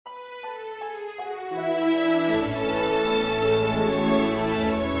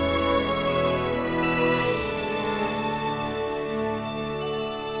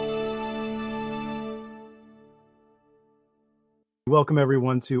Welcome,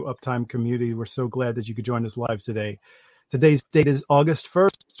 everyone, to Uptime Community. We're so glad that you could join us live today. Today's date is August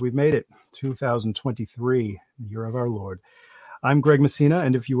 1st. We've made it, 2023, the year of our Lord. I'm Greg Messina,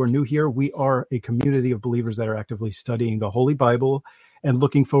 and if you are new here, we are a community of believers that are actively studying the Holy Bible and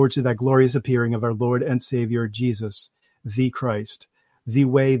looking forward to that glorious appearing of our Lord and Savior, Jesus, the Christ, the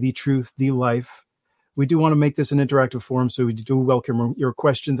way, the truth, the life. We do want to make this an interactive forum, so we do welcome your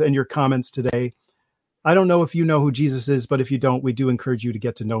questions and your comments today. I don't know if you know who Jesus is, but if you don't, we do encourage you to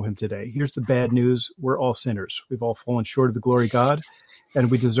get to know him today. Here's the bad news. We're all sinners. We've all fallen short of the glory of God,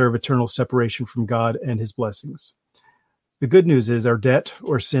 and we deserve eternal separation from God and his blessings. The good news is our debt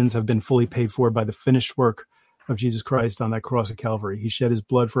or sins have been fully paid for by the finished work of Jesus Christ on that cross of Calvary. He shed his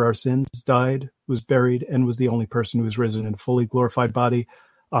blood for our sins, died, was buried, and was the only person who was risen in a fully glorified body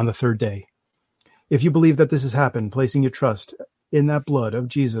on the third day. If you believe that this has happened, placing your trust in that blood of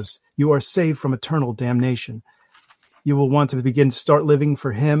Jesus, you are saved from eternal damnation. You will want to start living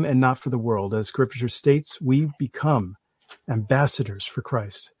for him and not for the world. As scripture states, we become ambassadors for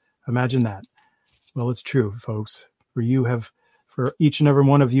Christ. Imagine that. Well, it's true, folks. For each and every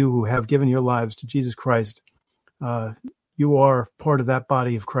one of you who have given your lives to Jesus Christ, you are part of that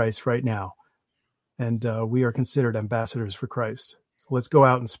body of Christ right now. And we are considered ambassadors for Christ. So let's go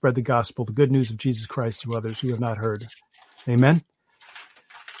out and spread the gospel, the good news of Jesus Christ to others who have not heard. Amen.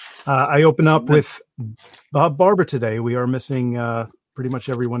 I open up with Bob Barber today. We are missing pretty much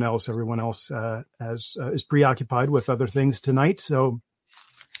everyone else. Everyone else is preoccupied with other things tonight. So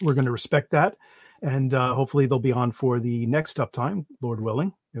we're going to respect that. And hopefully they'll be on for the next Uptime, Lord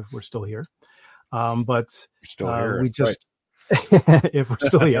willing, if we're still here. But we're still here, we just, right. If we're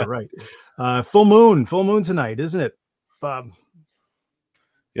still here, right. Full moon tonight, isn't it, Bob?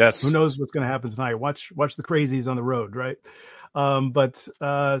 Yes. Who knows what's going to happen tonight? Watch the crazies on the road, right? But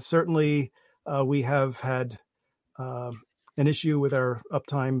certainly we have had an issue with our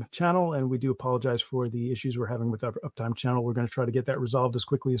Uptime channel, and we do apologize for the issues we're having with our Uptime channel. We're going to try to get that resolved as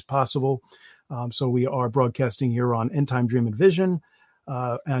quickly as possible. So we are broadcasting here on End Time Dream and Vision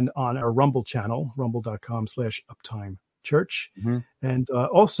and on our Rumble channel, rumble.com/Uptime Church. Mm-hmm. And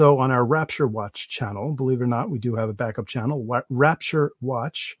also on our Rapture Watch channel. Believe it or not, we do have a backup channel, Rapture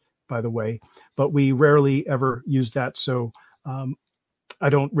Watch, by the way, but we rarely ever use that. So I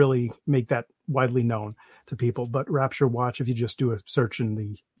don't really make that widely known to people, but Rapture Watch, if you just do a search in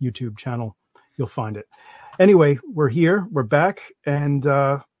the YouTube channel, you'll find it. Anyway, we're here, we're back, and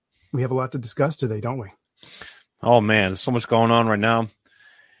we have a lot to discuss today, don't we? Oh man, there's so much going on right now.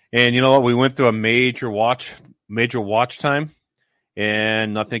 And you know what? We went through a major watch time,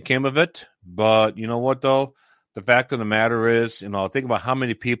 and nothing came of it. But you know what, though? The fact of the matter is, think about how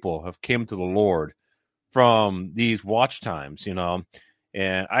many people have came to the Lord from these watch times,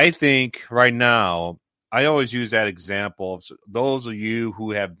 And I think right now, I always use that example of those of you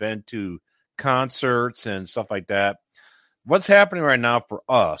who have been to concerts and stuff like that. What's happening right now for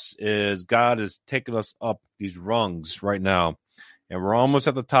us is God is taking us up these rungs right now, and we're almost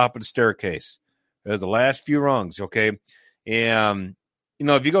at the top of the staircase. There's the last few rungs, okay? And,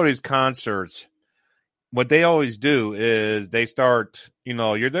 if you go to these concerts, what they always do is they start,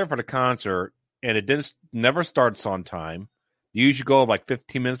 you're there for the concert, and it never starts on time. You usually go like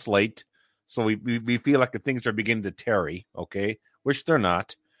 15 minutes late. So we feel like the things are beginning to tarry, okay? Which they're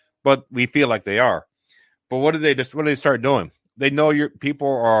not, but we feel like they are. But what do they start doing? They know your people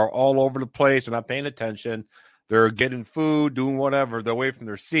are all over the place. They're not paying attention. They're getting food, doing whatever. They're away from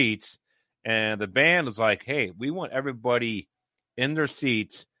their seats. And the band is like, hey, we want everybody in their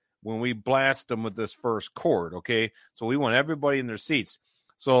seats when we blast them with this first chord, okay? So we want everybody in their seats.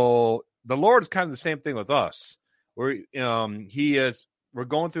 So the Lord is kind of the same thing with us. We're going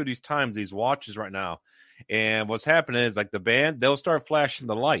through these times, these watches right now. And what's happening is like the band, they'll start flashing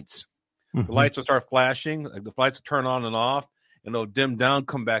the lights. Mm-hmm. The lights will start flashing, like the lights will turn on and off, and they'll dim down,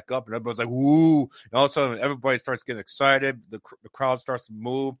 come back up, and everybody's like, woo. And all of a sudden, everybody starts getting excited. The crowd starts to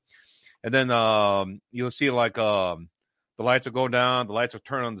move. And then you'll see like the lights will go down, the lights will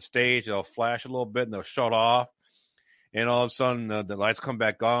turn on the stage, they'll flash a little bit, and they'll shut off. And all of a sudden, the lights come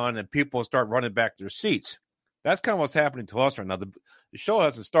back on, and people start running back to their seats. That's kind of what's happening to us right now. The show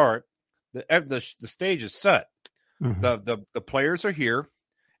has to start. The stage is set. Mm-hmm. The players are here.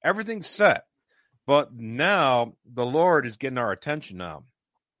 Everything's set. But now the Lord is getting our attention now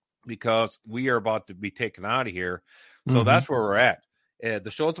because we are about to be taken out of here. So mm-hmm. That's where we're at.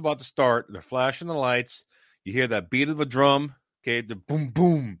 The show's about to start. They're flashing the lights. You hear that beat of the drum. Okay, the boom,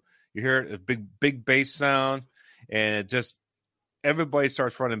 boom. You hear a big bass sound. And it just, everybody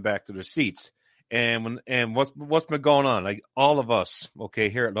starts running back to their seats. And what's been going on? Like all of us, okay,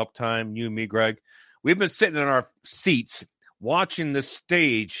 here at Uptime, you, me, Greg, we've been sitting in our seats watching this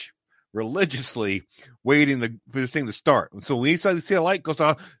stage religiously, waiting for this thing to start. And so when you see a light goes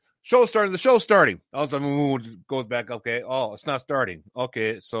on, show's starting, the show's starting. All of a sudden, goes back, okay, oh, it's not starting.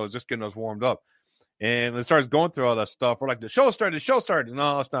 Okay, so it's just getting us warmed up. And when it starts going through all that stuff, we're like, the show started.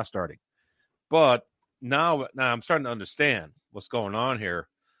 No, it's not starting. But now I'm starting to understand what's going on here.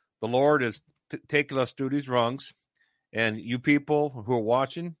 The Lord is taking us through these rungs. And you people who are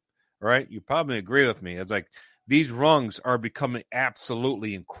watching, right, you probably agree with me. It's like these rungs are becoming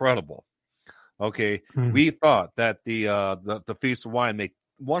absolutely incredible. Okay, we thought that the Feast of Wine made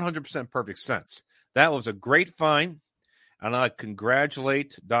 100% perfect sense. That was a great find, and I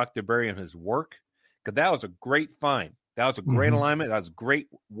congratulate Dr. Berry on his work, because that was a great find. That was a great alignment. That was great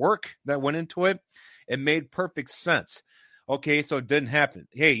work that went into it. It made perfect sense. Okay, so it didn't happen.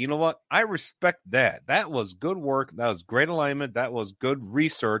 Hey, you know what? I respect that. That was good work. That was great alignment. That was good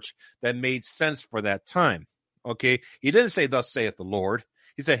research that made sense for that time. Okay, he didn't say, "Thus saith the Lord."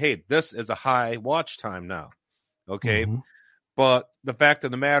 He said, "Hey, this is a high watch time now." Okay, but the fact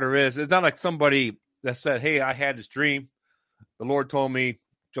of the matter is, it's not like somebody that said, "Hey, I had this dream. The Lord told me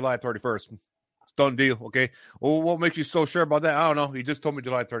July 31st. It's done deal." Okay, well, what makes you so sure about that? I don't know. He just told me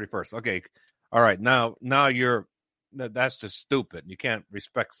July 31st. Okay, all right. Now that's just stupid. You can't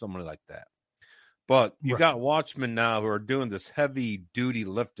respect someone like that. But you got watchmen now who are doing this heavy duty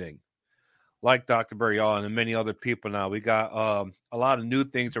lifting, like Dr. Barry Allen and many other people now. We got a lot of new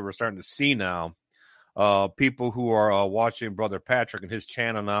things that we're starting to see now. People who are watching Brother Patrick and his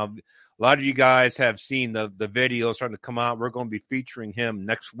channel now. A lot of you guys have seen the videos starting to come out. We're going to be featuring him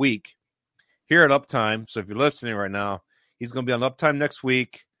next week here at Uptime. So if you're listening right now, he's going to be on Uptime next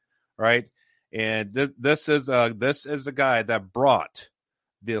week, right? And this is the guy that brought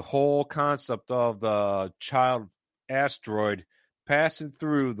the whole concept of the child asteroid passing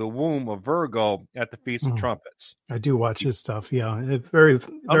through the womb of Virgo at the Feast of Trumpets. I do watch his stuff. Yeah, it's very,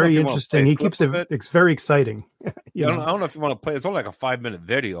 very interesting. He keeps it. It's very exciting. I don't know if you want to play. It's only like a 5-minute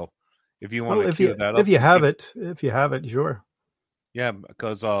video. If you want to cue that up, if you have it, sure. Yeah,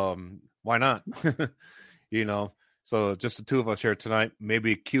 because why not? You know, so just the two of us here tonight.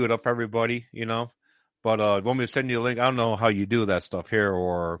 Maybe cue it up for everybody. You know, but want me to send you a link? I don't know how you do that stuff here,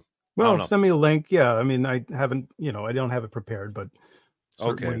 or I don't know. Send me a link. Yeah, I mean, I haven't, I don't have it prepared, but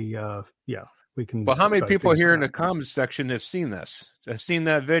certainly, yeah, we can. But how many people here in the comments section have seen this? Have seen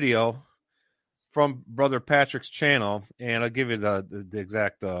that video from Brother Patrick's channel? And I'll give you the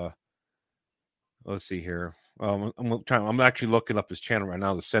exact. Let's see here. I'm actually looking up his channel right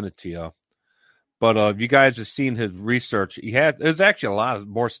now to send it to you. But if you guys have seen his research, there's actually a lot of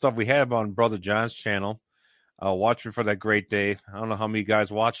more stuff we have on Brother John's channel. Watch me for that great day. I don't know how many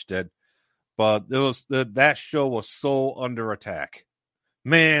guys watched it, but that show was so under attack.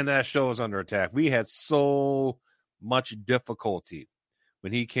 Man, that show was under attack. We had so much difficulty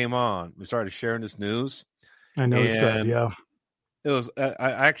when he came on. We started sharing this news. I noticed that. Yeah, it was.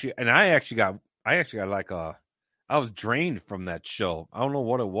 I was drained from that show. I don't know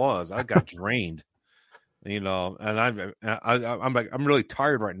what it was. I got drained. And I'm really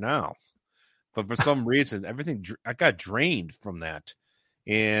tired right now, but for some reason, I got drained from that,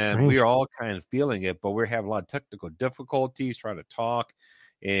 and we are all kind of feeling it. But we're having a lot of technical difficulties trying to talk,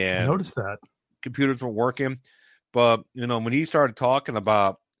 and I noticed that computers were working. But when he started talking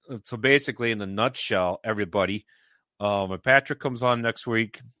about, so basically, in a nutshell, everybody, when Patrick comes on next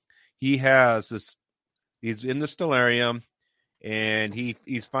week, he has this. He's in the stellarium. And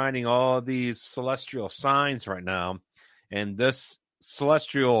he's finding all these celestial signs right now. And this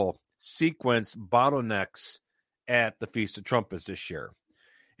celestial sequence bottlenecks at the Feast of Trumpets this year.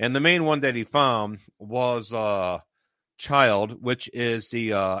 And the main one that he found was Child, which is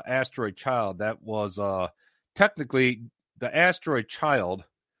the asteroid Child. That was technically the asteroid Child.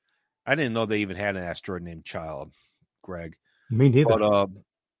 I didn't know they even had an asteroid named Child, Greg. Me neither. But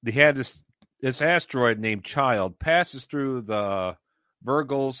they had this asteroid named Child passes through the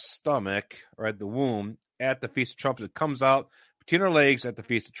Virgo's stomach, or at the womb, at the Feast of Trumpets. It comes out between her legs at the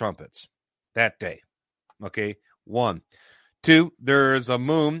Feast of Trumpets that day. Okay, 1. 2, there's a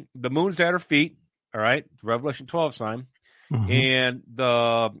moon. The moon's at her feet, all right, Revelation 12 sign. And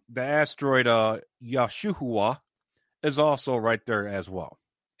the asteroid Yeshua is also right there as well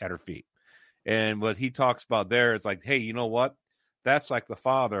at her feet. And what he talks about there is like, hey, you know what? That's like the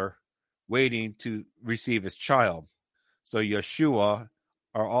Father waiting to receive his child. So Yeshua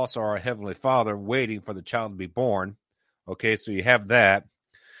are also our Heavenly Father waiting for the child to be born. Okay, so you have that.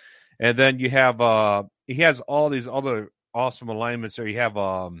 And then you have, he has all these other awesome alignments there. You have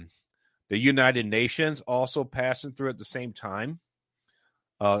the United Nations also passing through at the same time.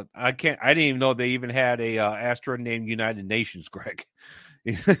 I didn't even know they even had a asteroid named United Nations, Greg.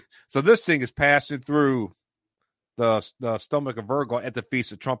 So this thing is passing through the stomach of Virgo at the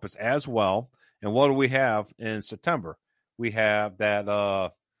Feast of Trumpets as well. And what do we have in September? We have that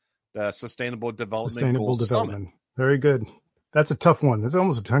the Sustainable Development Sustainable Goals Summit. development. Very good. That's a tough one. It's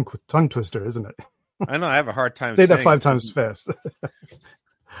almost a tongue twister, isn't it? I know I have a hard time Say that saying 5 it. times fast.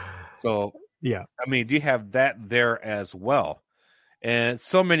 So, Yeah. I mean, you have that there as well. And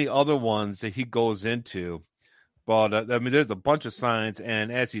so many other ones that he goes into. But, I mean, there's a bunch of signs.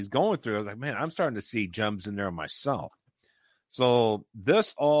 And as he's going through, I was like, man, I'm starting to see gems in there myself. So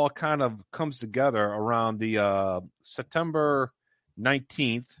this all kind of comes together around the September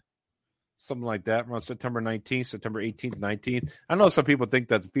 19th, something like that, around September 19th, September 18th, 19th. I know some people think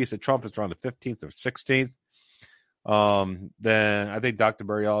that the Feast of Trumpets is around the 15th or 16th. Then I think Dr.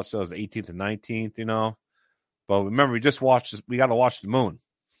 Berry also says 18th and 19th, you know. But remember, we just watched this. We got to watch the moon.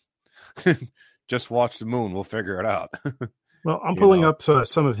 Just watch the moon. We'll figure it out. Well, I'm You pulling know. up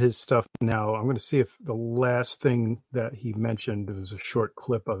some of his stuff now. I'm going to see if the last thing that he mentioned was a short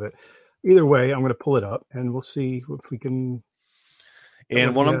clip of it. Either way, I'm going to pull it up and we'll see if we can.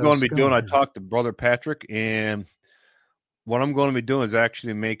 And what I'm going to be doing, I here. talked to Brother Patrick, and what I'm going to be doing is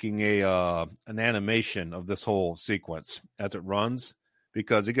actually making an animation of this whole sequence as it runs,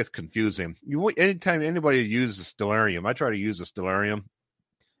 because it gets confusing. Anytime anybody uses a stellarium, I try to use a stellarium.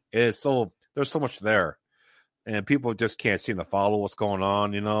 There's so much there, and people just can't seem to follow what's going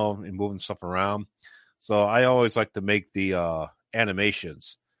on, you know, and moving stuff around. So I always like to make the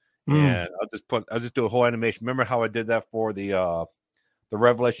animations, and I'll just do a whole animation. Remember how I did that for the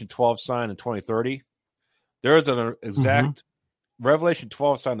Revelation 12 sign in 2030? There is an exact Revelation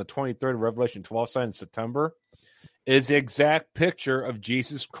 12 sign, the 23rd Revelation 12 sign in September, is the exact picture of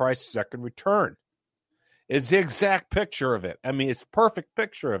Jesus Christ's second return. It's the exact picture of it. I mean, it's a perfect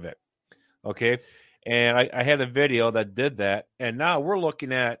picture of it. Okay. And I had a video that did that. And now we're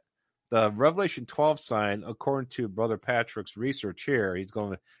looking at the Revelation 12 sign, according to Brother Patrick's research here.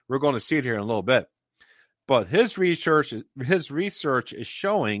 We're going to see it here in a little bit. But his research is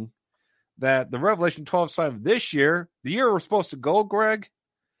showing that the Revelation 12 sign of this year, the year we're supposed to go, Greg,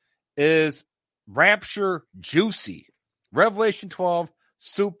 is Rapture Juicy. Revelation 12,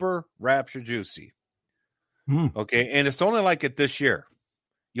 super Rapture Juicy. Okay, and it's only like it this year.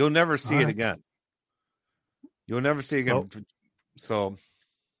 You'll never see it again. You'll never see it again. Well, so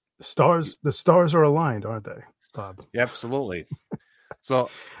the stars are aligned, aren't they, Bob? Absolutely. So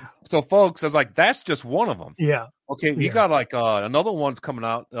folks, I was like, that's just one of them. Yeah. Okay, you got like another one's coming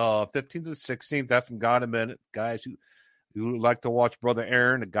out 15th to the 16th. That's from God a Minute. Guys who like to watch Brother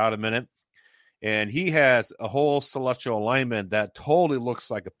Aaron at God a Minute. And he has a whole celestial alignment that totally looks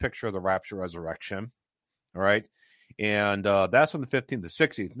like a picture of the rapture resurrection. All right. And that's on the 15th to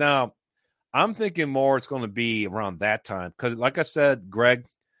 16th. Now, I'm thinking more it's going to be around that time. Because like I said, Greg,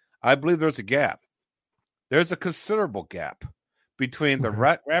 I believe there's a gap. There's a considerable gap between the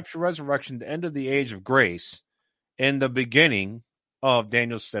rapture resurrection, the end of the age of grace, and the beginning of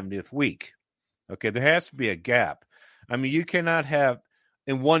Daniel's 70th week. Okay, there has to be a gap. I mean, you cannot have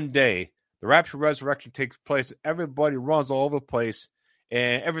in one day, the rapture resurrection takes place, everybody runs all over the place,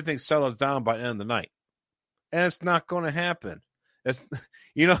 and everything settles down by the end of the night. And it's not going to happen. It's,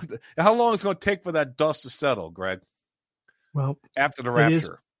 you know, how long is it going to take for that dust to settle, Greg? Well, after the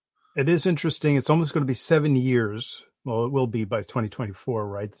rapture. It is interesting. It's almost going to be 7 years. Well, it will be by 2024,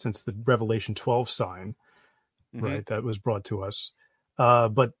 right? Since the Revelation 12 sign, right, that was brought to us.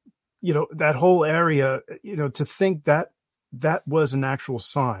 But, you know, that whole area, you know, to think that that was an actual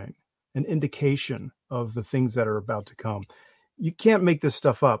sign, an indication of the things that are about to come. You can't make this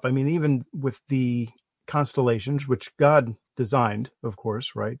stuff up. I mean, even with the constellations, which God designed, of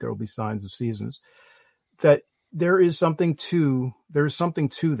course, right? There will be signs of seasons. That there is something to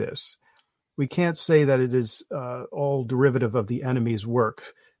this. We can't say that it is all derivative of the enemy's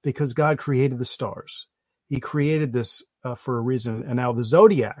work, because God created the stars. He created this for a reason. And now the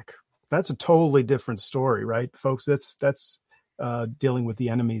zodiac, that's a totally different story, right, folks? That's dealing with the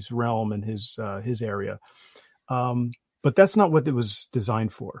enemy's realm and his area. But that's not what it was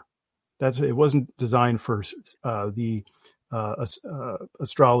designed for. It wasn't designed for the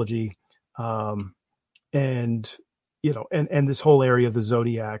astrology and, you know, and this whole area of the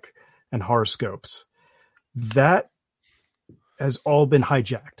zodiac and horoscopes. That has all been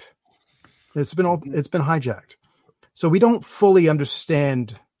hijacked. It's been hijacked. So we don't fully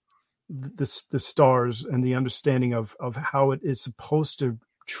understand the stars and the understanding of how it is supposed to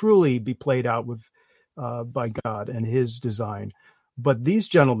truly be played out with by God and his design. But these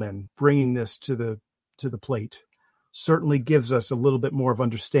gentlemen bringing this to the plate certainly gives us a little bit more of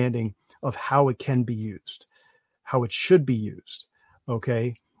understanding of how it can be used, how it should be used.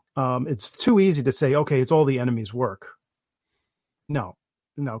 Okay. It's too easy to say, okay, it's all the enemy's work. No,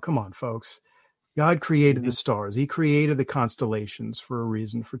 come on, folks. God created the stars. He created the constellations for a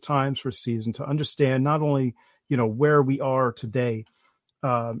reason, for times, for seasons, to understand not only, where we are today,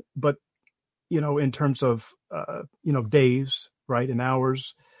 but, in terms of, days, right, and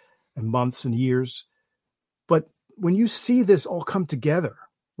hours and months and years. But when you see this all come together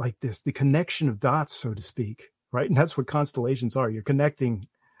like this, the connection of dots, so to speak, right? And that's what constellations are. You're connecting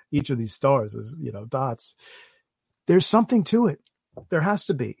each of these stars as, dots. There's something to it. There has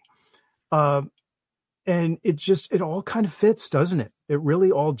to be. And it all kind of fits, doesn't it? It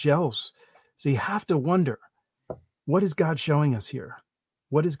really all gels. So you have to wonder, what is God showing us here?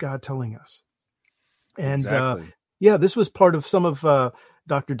 What is God telling us? And Exactly. this was part of some of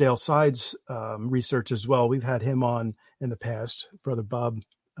Dr. Dale Side's research as well. We've had him on in the past, Brother Bob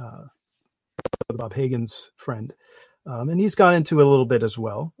Hagen's friend. And he's gone into it a little bit as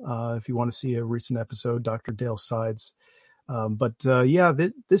well. If you want to see a recent episode, Dr. Dale Sides.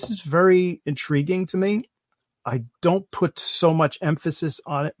 This is very intriguing to me. I don't put so much emphasis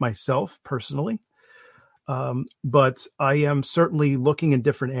on it myself personally. But I am certainly looking in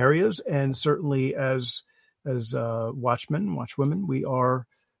different areas, and certainly as watchmen, we are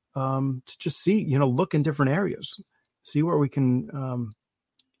to just see, look in different areas, see where we can,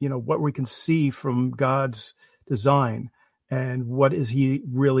 what we can see from God's design, and what is He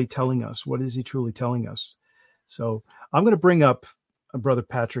really telling us? What is He truly telling us? So I'm going to bring up Brother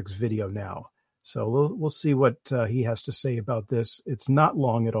Patrick's video now. So we'll see what he has to say about this. It's not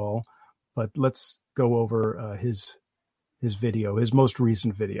long at all, but let's go over his video, his most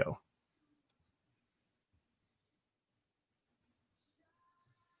recent video.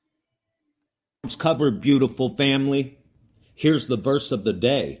 Covered, beautiful family. Here's the verse of the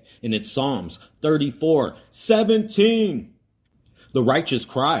day, and it's Psalms 34:17. The righteous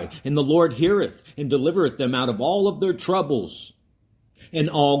cry, and the Lord heareth, and delivereth them out of all of their troubles. And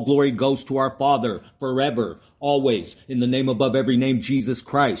all glory goes to our Father forever, always, in the name above every name, Jesus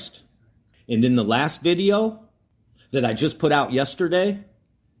Christ. And in the last video that I just put out yesterday,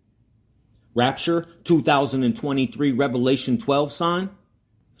 Rapture 2023 Revelation 12 sign,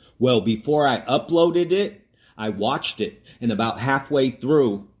 well, before I uploaded it, I watched it, and about halfway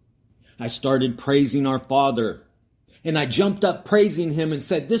through, I started praising our Father. And I jumped up praising Him and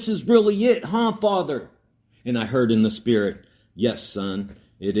said, "This is really it, huh, Father?" And I heard in the Spirit, "Yes, son,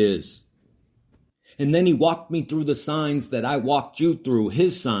 it is." And then He walked me through the signs that I walked you through,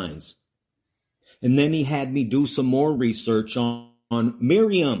 His signs. And then He had me do some more research on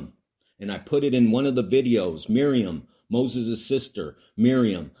Miriam. And I put it in one of the videos, Miriam, Moses' sister,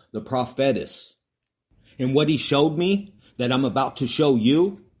 Miriam, the prophetess. And what He showed me that I'm about to show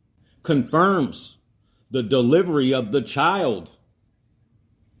you confirms the delivery of the child.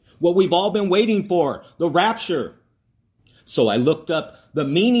 What we've all been waiting for, the rapture. So I looked up the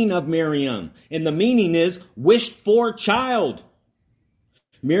meaning of Miriam, and the meaning is wished for child.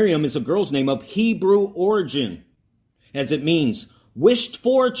 Miriam is a girl's name of Hebrew origin, as it means wished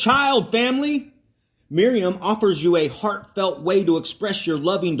for child, family. Miriam offers you a heartfelt way to express your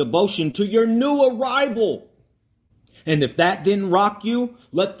loving devotion to your new arrival. And if that didn't rock you,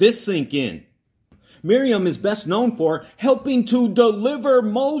 let this sink in. Miriam is best known for helping to deliver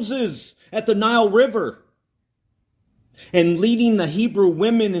Moses at the Nile River and leading the Hebrew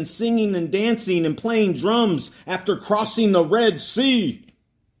women in singing and dancing and playing drums after crossing the Red Sea.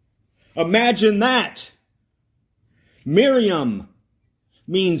 Imagine that. Miriam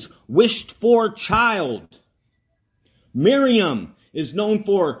means wished for child. Miriam is known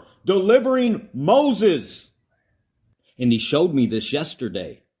for delivering Moses. And He showed me this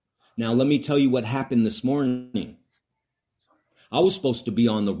yesterday. Now, let me tell you what happened this morning. I was supposed to be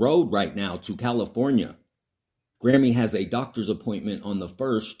on the road right now to California. Grammy has a doctor's appointment on the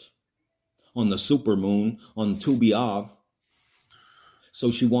 1st, on the supermoon, on Tu B'Av.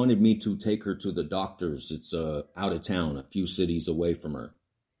 So she wanted me to take her to the doctor's. It's out of town, a few cities away from her.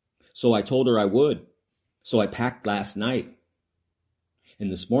 So I told her I would. So I packed last night.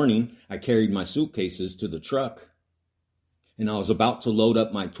 And this morning, I carried my suitcases to the truck. And I was about to load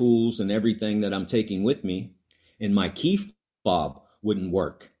up my tools and everything that I'm taking with me, and my key fob wouldn't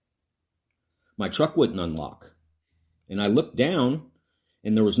work. My truck wouldn't unlock. And I looked down,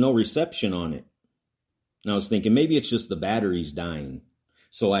 and there was no reception on it. And I was thinking, maybe it's just the battery's dying.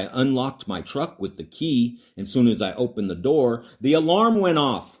 So I unlocked my truck with the key, and as soon as I opened the door, the alarm went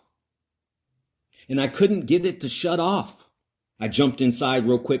off. And I couldn't get it to shut off. I jumped inside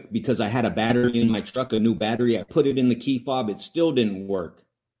real quick because I had a battery in my truck, a new battery. I put it in the key fob. It still didn't work.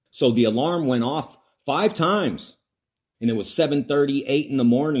 So the alarm went off 5 times. And it was 7:30, 8 in the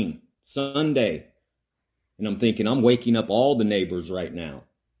morning, Sunday. And I'm thinking, I'm waking up all the neighbors right now.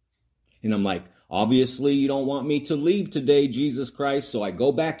 And I'm like, obviously you don't want me to leave today, Jesus Christ. So I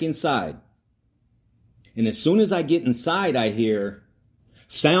go back inside. And as soon as I get inside, I hear,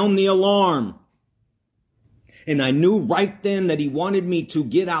 sound the alarm. And I knew right then that he wanted me to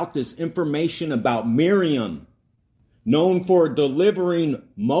get out this information about Miriam, known for delivering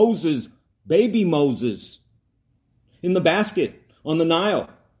Moses, baby Moses, in the basket on the Nile.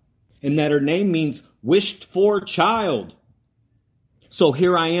 And that her name means wished for child. So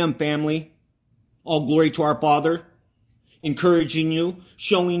here I am, family. All glory to our Father, encouraging you,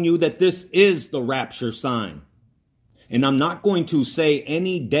 showing you that this is the rapture sign. And I'm not going to say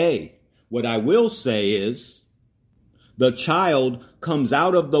any day. What I will say is the child comes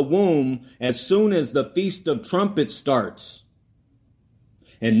out of the womb as soon as the Feast of Trumpets starts.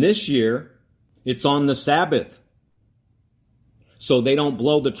 And this year, it's on the Sabbath. So they don't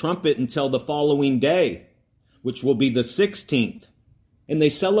blow the trumpet until the following day, which will be the 16th. And they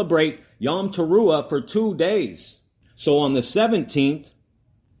celebrate Yom Teruah for 2 days. So on the 17th,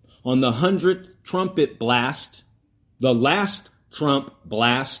 on the 100th trumpet blast, the last trump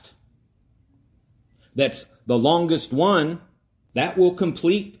blast, that's the longest one, that will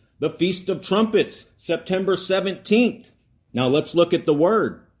complete the Feast of Trumpets, September 17th. Now let's look at the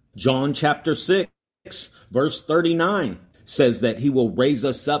word. John chapter 6, verse 39 says that he will raise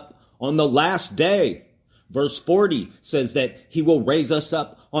us up on the last day. Verse 40 says that he will raise us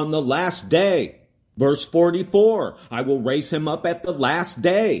up on the last day. Verse 44, I will raise him up at the last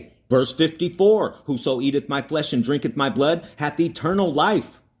day. Verse 54, whoso eateth my flesh and drinketh my blood hath eternal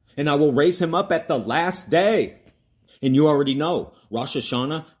life, and I will raise him up at the last day. And you already know, Rosh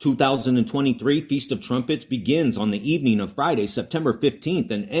Hashanah 2023 Feast of Trumpets begins on the evening of Friday, September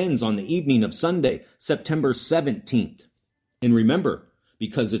 15th, and ends on the evening of Sunday, September 17th. And remember,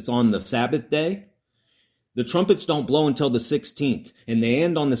 because it's on the Sabbath day, the trumpets don't blow until the 16th, and they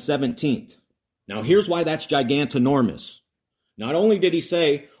end on the 17th. Now here's why that's gigantinormous. Not only did he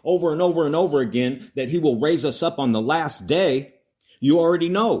say over and over and over again that he will raise us up on the last day, you already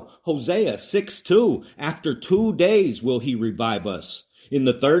know, Hosea 6:2, after 2 days will he revive us. In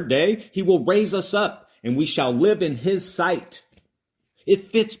the 3rd day, he will raise us up, and we shall live in his sight.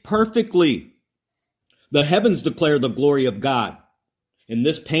 It fits perfectly. The heavens declare the glory of God. And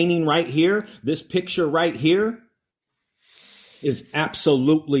this painting right here, this picture right here, is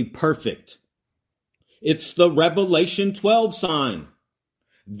absolutely perfect. It's the Revelation 12 sign,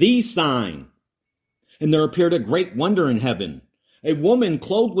 the sign. And there appeared a great wonder in heaven, a woman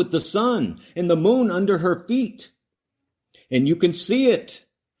clothed with the sun and the moon under her feet. And you can see it.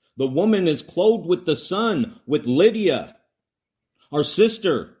 The woman is clothed with the sun, with Lydia, our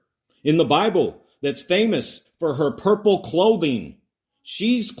sister in the Bible that's famous for her purple clothing.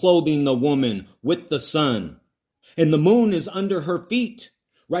 She's clothing the woman with the sun. And the moon is under her feet,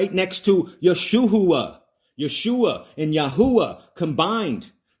 right next to Yeshua and Yahuwah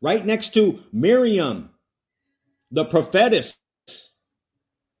combined, right next to Miriam, the prophetess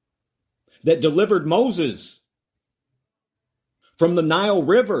that delivered Moses from the Nile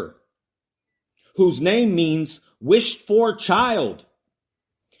River, whose name means wished for child.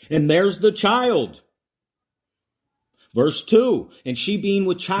 And there's the child. Verse 2, and she being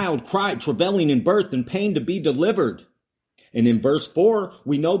with child cried, travailing in birth and pain to be delivered. And in verse 4,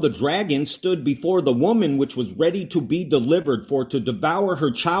 we know the dragon stood before the woman which was ready to be delivered for to devour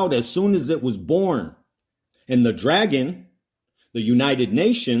her child as soon as it was born. And the dragon, the United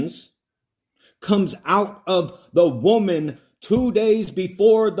Nations, comes out of the woman 2 days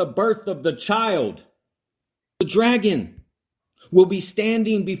before the birth of the child. The dragon will be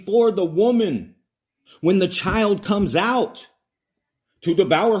standing before the woman when the child comes out to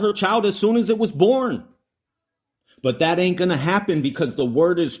devour her child as soon as it was born. But that ain't going to happen because the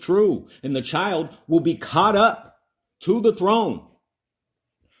word is true, and the child will be caught up to the throne,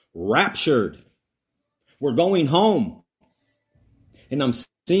 raptured. We're going home. And I'm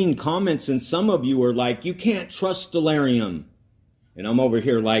seeing comments, and some of you are like, you can't trust Stellarium. And I'm over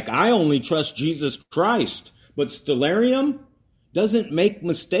here like, I only trust Jesus Christ. But Stellarium doesn't make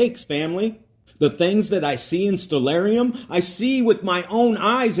mistakes, family. The things that I see in Stellarium, I see with my own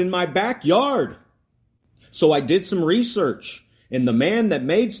eyes in my backyard. So I did some research, and the man that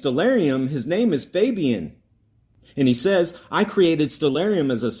made Stellarium, his name is Fabian. And he says, I created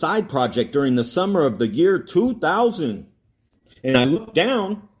Stellarium as a side project during the summer of the year 2000. And I looked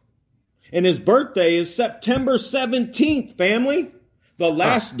down, And his birthday is September 17th, family. The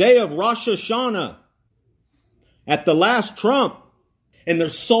last day of Rosh Hashanah. At the last trump. And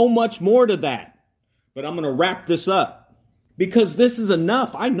there's so much more to that. But I'm going to wrap this up. Because this is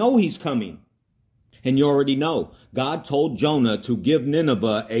enough. I know he's coming. And you already know. God told Jonah to give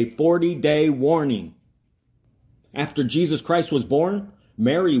Nineveh a 40-day warning. After Jesus Christ was born,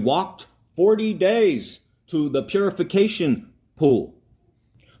 Mary walked 40 days to the purification pool.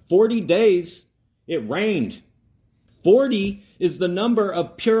 40 days, it rained. 40 is the number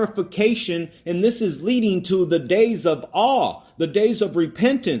of purification, and this is leading to the days of awe, the days of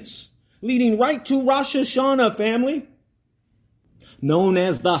repentance, leading right to Rosh Hashanah, family. Known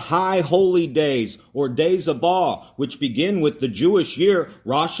as the High Holy Days, or Days of Awe, which begin with the Jewish year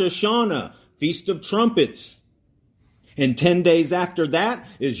Rosh Hashanah, Feast of Trumpets. And 10 days after that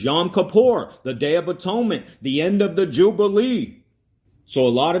is Yom Kippur, the Day of Atonement, the end of the Jubilee. So a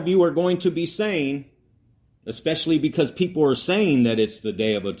lot of you are going to be saying, especially because people are saying that it's the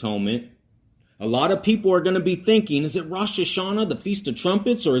Day of Atonement, a lot of people are going to be thinking, is it Rosh Hashanah, the Feast of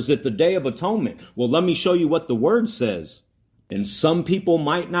Trumpets, or is it the Day of Atonement? Well, let me show you what the word says. And some people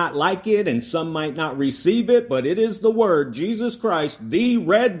might not like it and some might not receive it, but it is the word, Jesus Christ, the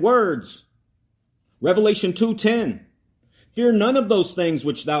red words. Revelation 2:10. Fear none of those things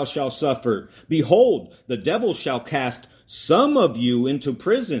which thou shalt suffer. Behold, the devil shall cast some of you into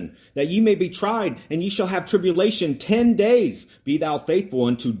prison, that ye may be tried, and ye shall have tribulation 10 days. Be thou faithful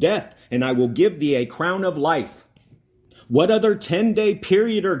unto death, and I will give thee a crown of life. What other 10-day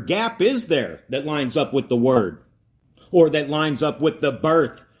period or gap is there that lines up with the word? Or that lines up with the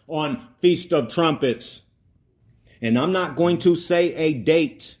birth on Feast of Trumpets? And I'm not going to say a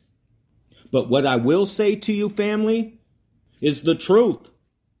date, but what I will say to you, family, is the truth.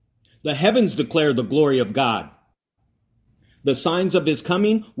 The heavens declare the glory of God. The signs of his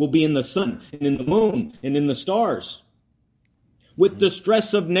coming will be in the sun and in the moon and in the stars. With the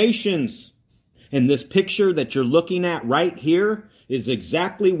stress of nations. And this picture that you're looking at right here is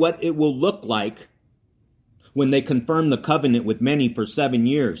exactly what it will look like when they confirm the covenant with many for 7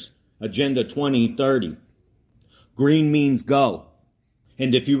 years. Agenda 2030. Green means go.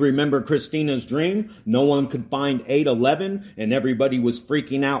 And if you remember Christina's dream, no one could find 811 and everybody was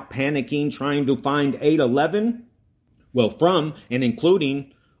freaking out, panicking, trying to find 811. Well, from and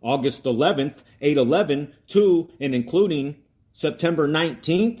including August 11th, 811, to and including September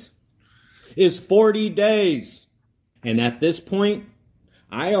 19th is 40 days. And at this point,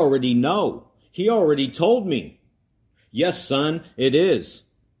 I already know. He already told me. Yes, son, it is.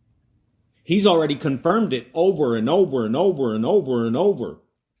 He's already confirmed it over and over and over and over and over.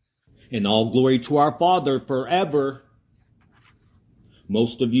 And all glory to our Father forever.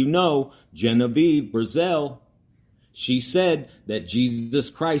 Most of you know Genevieve Brazil. She said that Jesus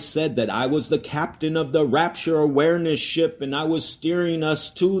Christ said that I was the captain of the rapture awareness ship and I was steering us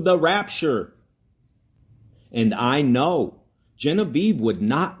to the rapture. And I know Genevieve would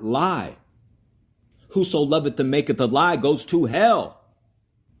not lie. Whoso loveth and maketh a lie goes to hell.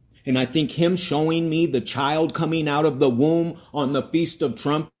 And I think him showing me the child coming out of the womb on the Feast of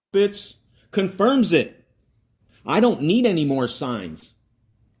Trumpets confirms it. I don't need any more signs.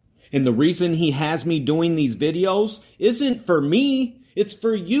 And the reason he has me doing these videos isn't for me. It's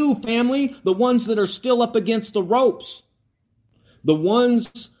for you, family, the ones that are still up against the ropes. The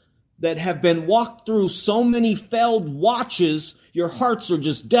ones that have been walked through so many failed watches, your hearts are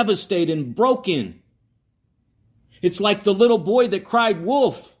just devastated and broken. It's like the little boy that cried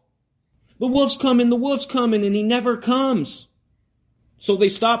wolf. The wolf's coming, and he never comes. So they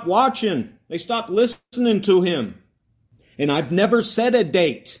stop watching. They stop listening to him. And I've never set a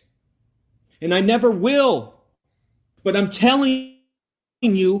date. And I never will. But I'm telling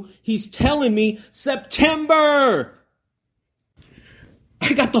you, he's telling me September.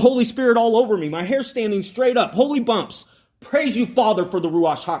 I got the Holy Spirit all over me. My hair's standing straight up. Holy bumps. Praise you, Father, for the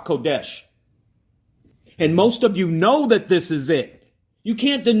Ruach HaKodesh. And most of you know that this is it. You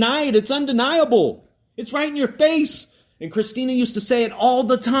can't deny it. It's undeniable. It's right in your face. And Christina used to say it all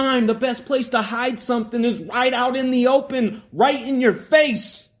the time. The best place to hide something is right out in the open, right in your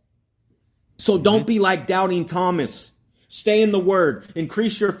face. So don't be like doubting Thomas. Stay in the word.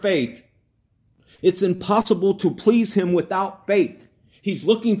 Increase your faith. It's impossible to please him without faith. He's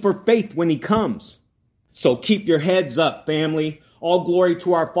looking for faith when he comes. So keep your heads up, family. All glory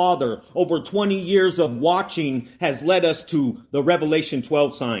to our Father. Over 20 years of watching has led us to the Revelation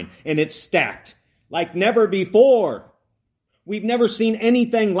 12 sign. And it's stacked like never before. We've never seen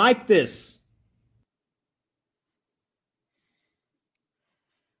anything like this.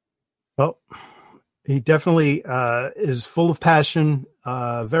 Well, He definitely is full of passion,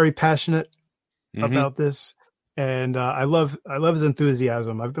 very passionate Mm-hmm. about this, and I love his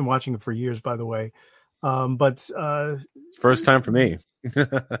enthusiasm. I've been watching him for years, by the way. But It's first time for me.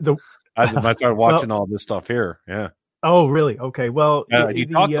 the I started well, watching all this stuff here. Yeah. oh really? Okay. Well, You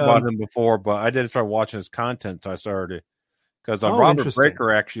talked about him before, but I didn't start watching his content. So I started because oh, Robert interesting.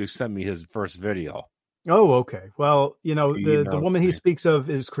 Breaker actually sent me his first video. Oh, okay. Well, He the emailed it woman to he me. speaks of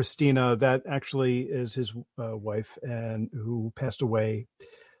is Christina. That actually is his wife, and who passed away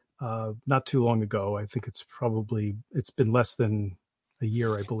not too long ago. I think it's been less than a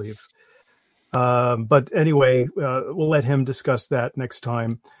year, I believe. But anyway, we'll let him discuss that next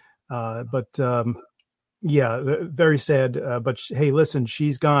time. But yeah, very sad. But hey, listen,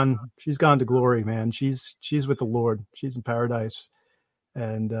 she's gone. She's gone to glory, man. She's with the Lord. She's in paradise,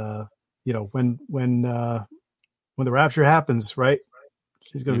 and when the rapture happens, right?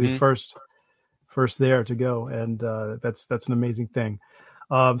 She's going to be the Mm-hmm. first there to go, and that's an amazing thing.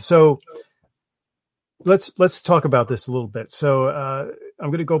 So let's talk about this a little bit. So I'm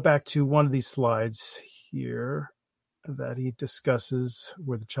going to go back to one of these slides here that he discusses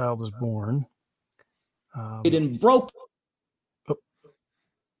where the child is born. And broke. Oh,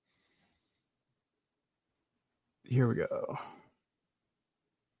 here we go.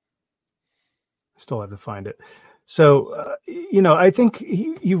 Still have to find it. So I think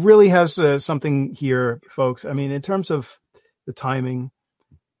he really has something here, folks. I mean, in terms of the timing,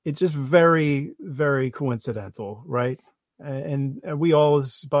 it's just very, very coincidental, right? And we all,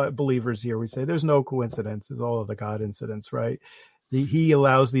 as believers here, we say there's no coincidence. It's all of the God incidents, right? He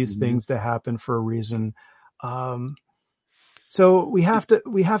allows these Mm-hmm. things to happen for a reason. So we have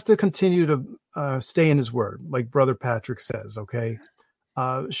to continue to stay in His Word, like Brother Patrick says. Okay,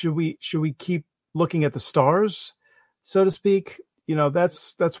 should we keep looking at the stars, so to speak?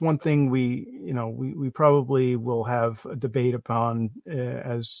 That's one thing we probably will have a debate upon,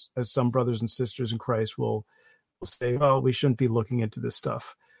 as some brothers and sisters in Christ will say, well, we shouldn't be looking into this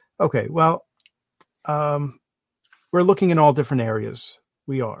stuff. Okay, well, we're looking in all different areas.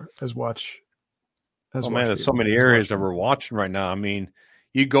 We are as Oh man, there's so people, many as areas that watchmen. we're watching right now. I mean,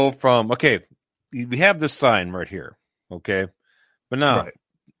 you go from we have this sign right here, okay, but now Right.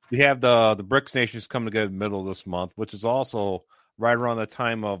 we have the BRICS nations coming together in the middle of this month, which is also right around the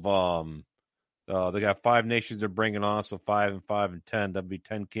time of they got 5 nations they're bringing on, so 5 and 5 and 10, that'd be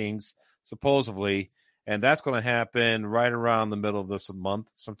 10 kings supposedly, and that's going to happen right around the middle of this month,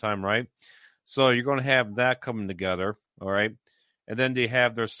 sometime, right? So you're going to have that coming together, all right? And then they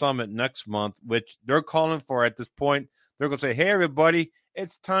have their summit next month, which they're calling for at this point. They're going to say, hey, everybody,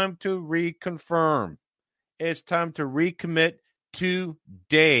 it's time to reconfirm. It's time to recommit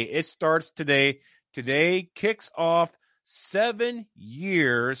today. It starts today. Today kicks off 7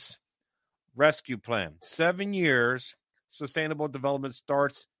 years rescue plan. 7 years sustainable development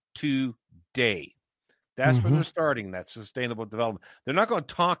starts today. That's when they're starting that sustainable development. They're not going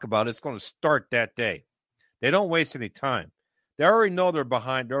to talk about it. It's going to start that day. They don't waste any time. They already know they're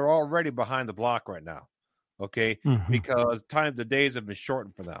behind. They're already behind the block right now, okay? Mm-hmm. Because the days have been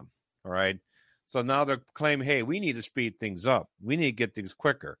shortened for them, all right? So now they're claiming, hey, we need to speed things up. We need to get things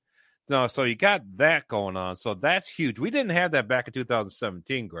quicker. No, so you got that going on. So that's huge. We didn't have that back in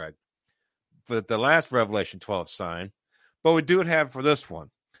 2017, Greg, for the last Revelation 12 sign, but we do have for this one.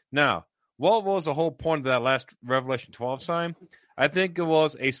 Now, what was the whole point of that last Revelation 12 sign? I think it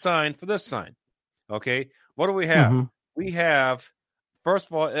was a sign for this sign. Okay, what do we have? Mm-hmm. We have, first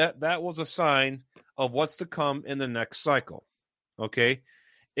of all, that was a sign of what's to come in the next cycle. Okay,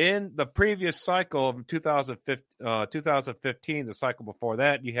 in the previous cycle of 2015, the cycle before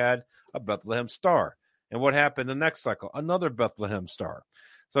that, you had a Bethlehem star. And what happened in the next cycle? Another Bethlehem star.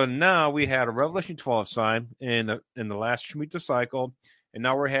 So now we had a Revelation 12 sign in the last Shemitah cycle, and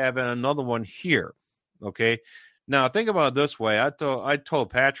now we're having another one here. Okay, now think about it this way. I told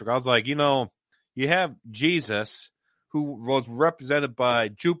Patrick, I was like, you have Jesus, who was represented by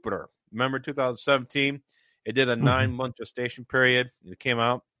Jupiter. Remember 2017? It did a 9-month gestation period. It came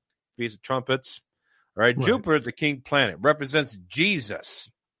out, Feast of Trumpets. All right. Right. Jupiter is the king planet, represents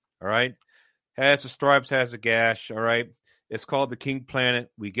Jesus. All right. Has the stripes, has a gash. All right. It's called the king planet.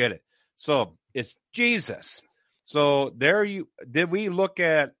 We get it. So it's Jesus. So did we look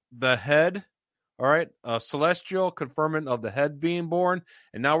at the head? All right, celestial conferment of the head being born,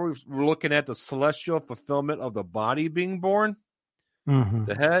 and now we're looking at the celestial fulfillment of the body being born,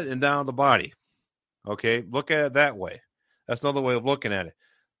 the head and down the body. Okay, look at it that way. That's another way of looking at it.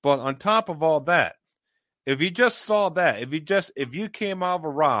 But on top of all that, if you just saw that, if you came out of a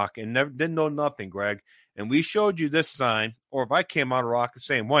rock and didn't know nothing, Greg, and we showed you this sign, or if I came out of a rock the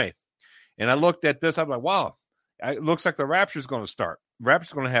same way, And I looked at this. I'm like, wow, it looks like the rapture is going to start.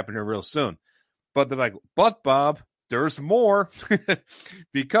 Rapture's going to happen here real soon. But they're like, but Bob, there's more.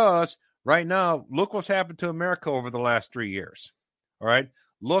 Because right now, look what's happened to America over the last 3 years. All right.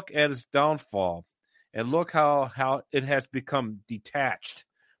 Look at its downfall. And look how it has become detached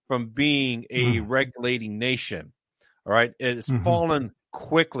from being a regulating nation. All right. It's fallen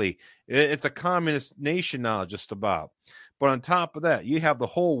quickly. It's a communist nation now, just about. But on top of that, you have the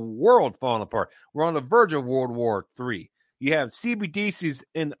whole world falling apart. We're on the verge of World War III. You have CBDCs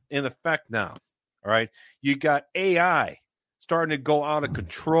in effect now. All right. You got AI starting to go out of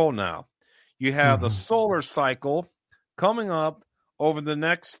control now. You have the solar cycle coming up over the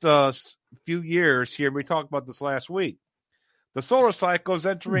next few years here. We talked about this last week. The solar cycle is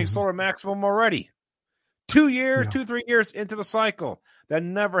entering solar maximum already. 2 years, 3 years into the cycle. That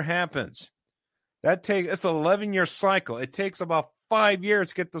never happens. It's an 11-year cycle. It takes about 5 years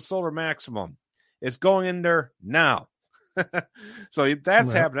to get the solar maximum. It's going in there now. So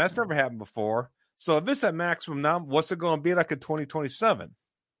that's happened. That's never happened before. So if it's at maximum now, what's it going to be like in 2027?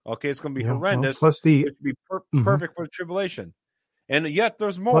 Okay, it's going to be horrendous. Well, plus it should be perfect for the tribulation. And yet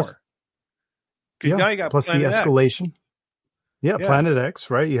there's more. Now you got plus the escalation. Yeah, Planet X,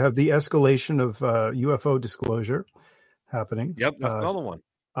 right? You have the escalation of UFO disclosure happening. Yep, that's another one.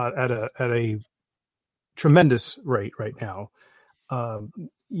 At a tremendous rate right now.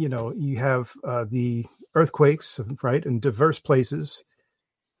 You have the earthquakes, right, in diverse places.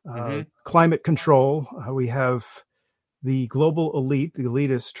 Climate control. We have the global elite, the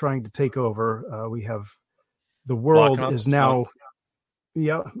elitists trying to take over. We have the world is now. We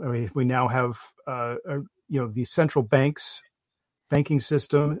now have the central banking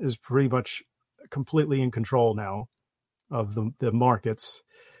system is pretty much completely in control now of the markets.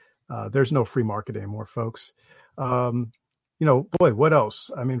 There's no free market anymore, folks. What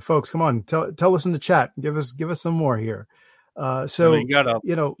else? I mean, folks, come on, tell us in the chat. Give us some more here.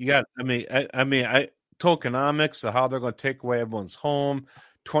 Tokenomics of how they're going to take away everyone's home.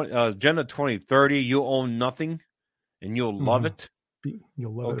 Agenda 2030, you own nothing, and you'll love it.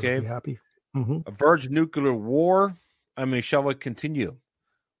 You'll love it. Be happy. A virgin nuclear war. Shall it continue?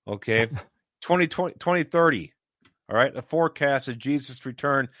 Okay. 2030. All right. A forecast of Jesus'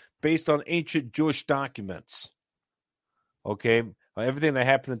 return based on ancient Jewish documents. Okay. Everything that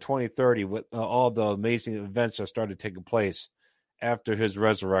happened in 2030 with all the amazing events that started taking place after his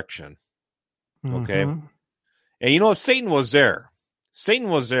resurrection. Okay. And Satan was there. Satan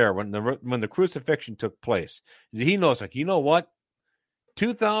was there when the crucifixion took place. He knows, you know what?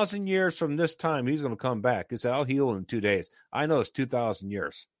 2,000 years from this time, he's going to come back. He said, I'll heal in 2 days. I know it's 2,000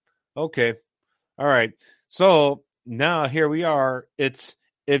 years. Okay. All right. So now here we are. It's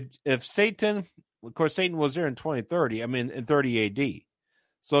if Satan, of course, Satan was there in 2030, in 30 AD.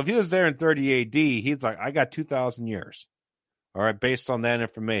 So if he was there in 30 AD, he's like, I got 2,000 years. All right. Based on that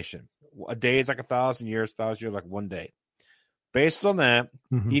information. A day is like 1,000 years, 1,000 years like 1 day. Based on that,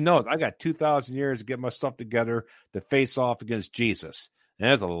 he knows I got 2,000 years to get my stuff together to face off against Jesus. And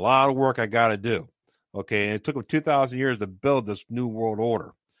there's a lot of work I got to do. Okay. And it took him 2,000 years to build this new world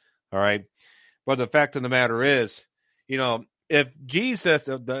order. All right. But the fact of the matter is, if Jesus,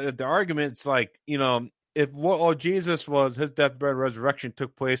 the argument's like, if what Jesus was, his death, burial, resurrection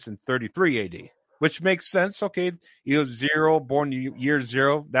took place in 33 AD, which makes sense. Okay. He was born year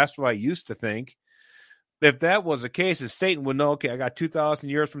 0. That's what I used to think. If that was the case, if Satan would know, okay, I got 2,000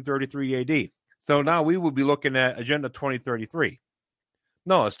 years from 33 AD. So now we would be looking at Agenda 2033.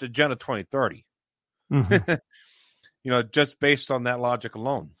 No, it's Agenda 2030. Just based on that logic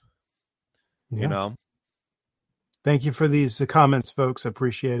alone. Thank you for these comments, folks. I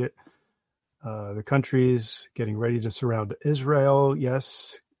appreciate it. The country is getting ready to surround Israel.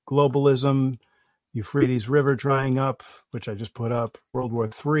 Yes. Globalism, Euphrates River drying up, which I just put up, World War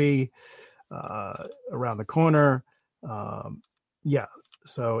III. Around the corner.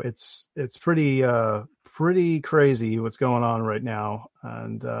 So it's pretty crazy what's going on right now.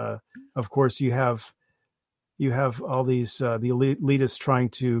 And of course you have all these the elitists trying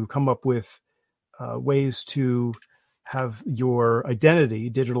to come up with ways to have your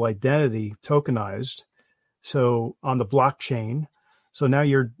digital identity tokenized. So on the blockchain. So now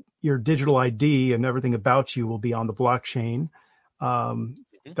your digital ID and everything about you will be on the blockchain.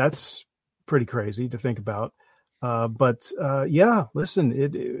 That's pretty crazy to think about. Listen,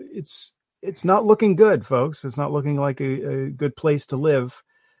 it's not looking good, folks. It's not looking like a good place to live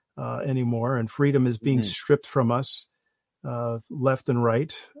anymore. And freedom is being stripped from us left and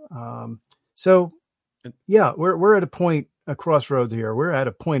right. We're at a crossroads here. We're at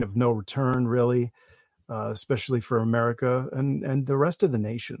a point of no return, really, especially for America and the rest of the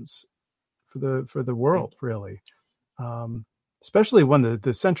nations. for the world, really. Especially when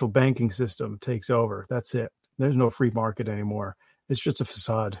the central banking system takes over. That's it. There's no free market anymore. It's just a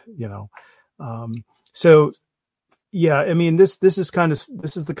facade, So yeah, I mean, this is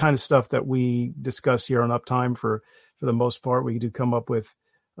the kind of stuff that we discuss here on Uptime for the most part. We do come up with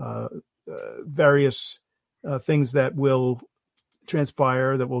various things that will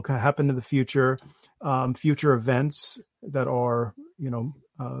transpire, that will happen in the future, future events that are,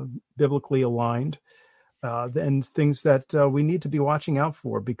 biblically aligned, and things that we need to be watching out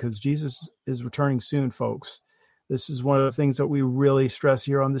for, because Jesus is returning soon, folks. This is one of the things that we really stress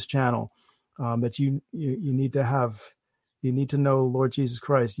here on this channel, that you need to have. You need to know Lord Jesus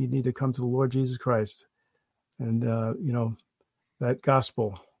Christ. You need to come to the Lord Jesus Christ. And, that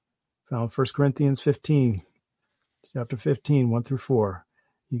gospel found 1 Corinthians 15, chapter 15, 1 through 4.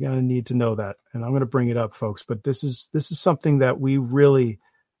 You're going to need to know that. And I'm going to bring it up, folks. But this is something that we really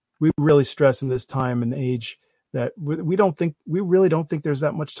stress in this time and age, that we really don't think there's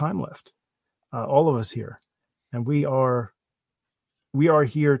that much time left. All of us here. And we are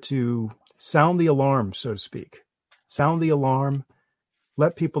here to sound the alarm, so to speak. Sound the alarm.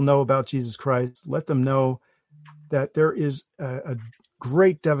 Let people know about Jesus Christ. Let them know that there is a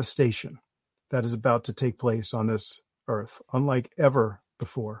great devastation that is about to take place on this earth, unlike ever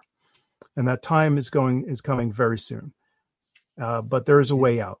before. And that time is coming very soon. But there is a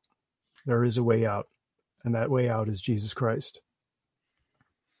way out. There is a way out. And that way out is Jesus Christ.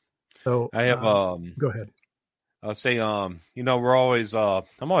 So I have go ahead. I'll say we're always I'm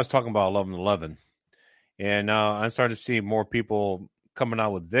always talking about 11/11, and I started to see more people coming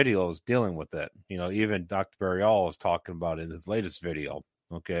out with videos dealing with it. Even Dr. Barry All was talking about it in his latest video.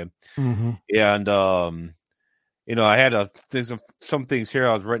 Okay, Mm-hmm. and I had some things here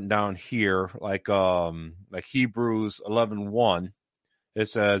I was written down here, like Hebrews 11:1. It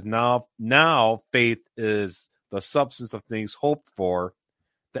says, now faith is the substance of things hoped for,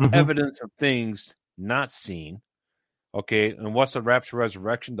 the evidence of things not seen. Okay, and what's the rapture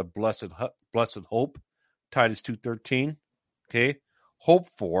resurrection? The blessed hope, Titus 2:13. Okay, hope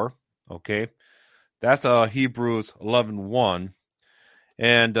for. Okay, that's Hebrews 11:1,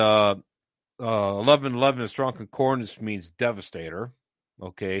 and 11:11 in strong concordance means devastator.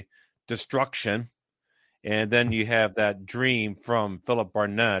 Okay, destruction. And then you have that dream from Philip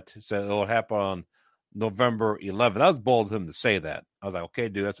Barnett. Said it'll happen on November 11th. That was bold of him to say that. I was like, okay,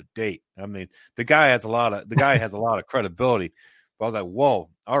 dude, that's a date. I mean, the guy has a lot of credibility. But I was like,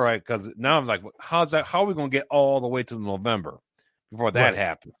 whoa, all right, because now I was like, how are we going to get all the way to November before that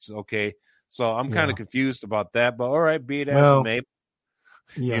happens? Okay, so I'm kind of confused about that. But all right, be it as it may.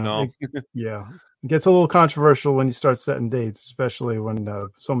 Yeah, it gets a little controversial when you start setting dates, especially when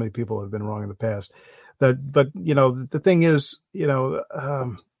so many people have been wrong in the past. But the thing is,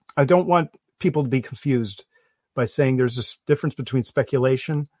 I don't want people to be confused by saying there's this difference between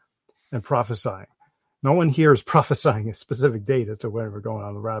speculation and prophesying. No one here is prophesying a specific date as to when we're going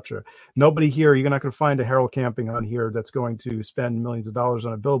on the rapture. Nobody here, you're not going to find a Harold Camping on here that's going to spend millions of dollars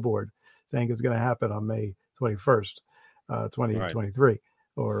on a billboard saying it's going to happen on May 21st, 2023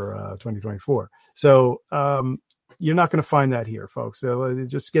 or 2024. So you're not going to find that here, folks. So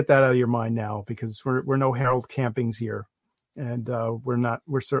just get that out of your mind now, because we're no Harold Campings here, and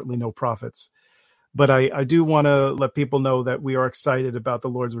we're certainly no prophets. But I do want to let people know that we are excited about the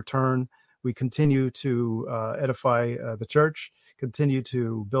Lord's return. We continue to edify the church, continue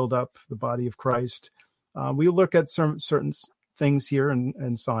to build up the body of Christ. We look at certain things here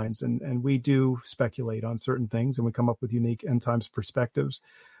and signs, and we do speculate on certain things, and we come up with unique end times perspectives.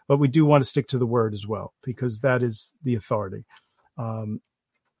 But we do want to stick to the word as well, because that is the authority. And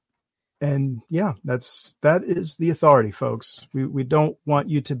yeah, that is the authority, folks. We don't want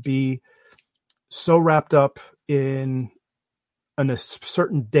you to be so wrapped up in a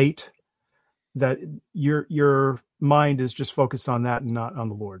certain date that your mind is just focused on that and not on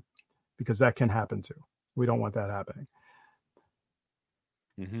the Lord, because that can happen too. We don't want that happening.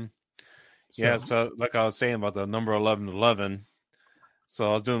 Mm-hmm. Yeah, so like I was saying about the number 11:11, so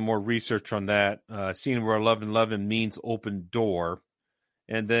I was doing more research on that, seeing where 11:11 means open door.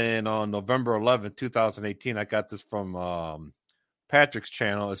 And then on November 11th, 2018, I got this from Patrick's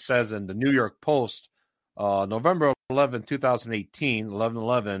channel. It says in the New York Post, November 11th, 2018,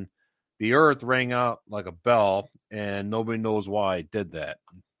 11:11, the earth rang out like a bell, and nobody knows why it did that.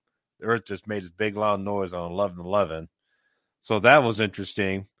 The earth just made this big, loud noise on 11:11. So that was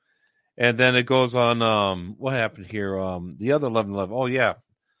interesting. And then it goes on, what happened here? The other 11:11. Oh, yeah.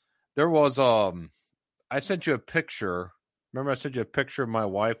 There was, I sent you a picture. Remember I sent you a picture of my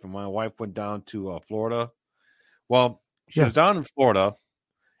wife, and my wife went down to Florida? Well, she was down in Florida,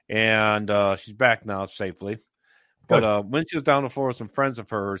 and she's back now safely. Good. But when she was down before with some friends of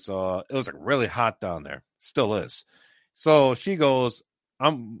hers, it was like really hot down there. Still is. So she goes,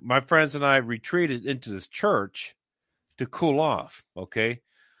 my friends and I retreated into this church to cool off. Okay.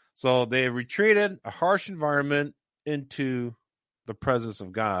 So they retreated a harsh environment into the presence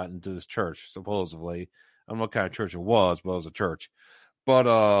of God, into this church, supposedly. I don't know what kind of church it was, but it was a church. But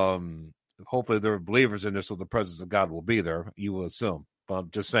hopefully there are believers in there, so the presence of God will be there, you will assume. But I'm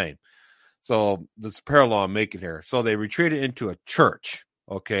just saying. So this parallel I'm making here. So they retreated into a church.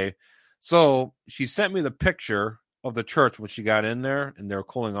 Okay. So she sent me the picture of the church when she got in there and they were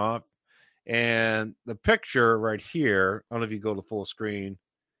cooling off. And the picture right here, I don't know if you go to full screen.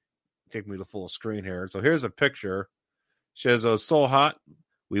 Take me to full screen here. So here's a picture. She says, it was so hot.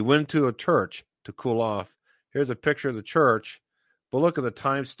 We went to a church to cool off. Here's a picture of the church. But look at the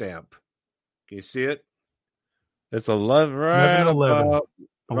timestamp. Can you see it? It's 11, right 11, about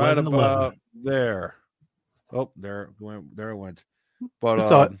 11, 11. there. Oh, there it went. But I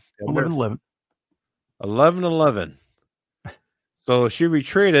saw it. 11. 11. So she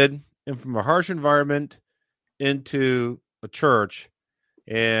retreated from a harsh environment into a church,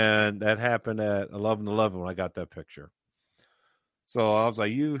 and that happened at 11:11 when I got that picture. So I was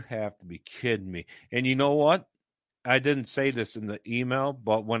like, you have to be kidding me. And you know what? I didn't say this in the email,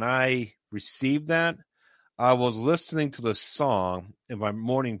 but when I received that, I was listening to the song in my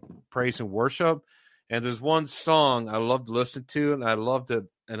morning praise and worship. And there's one song I love to listen to, and I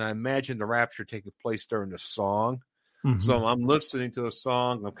imagine the rapture taking place during the song. Mm-hmm. So I'm listening to the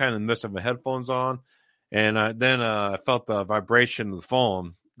song. I'm kind of missing my headphones on. And I felt the vibration of the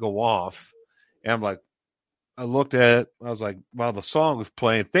phone go off. And I'm like, I looked at it. I was like, while the song was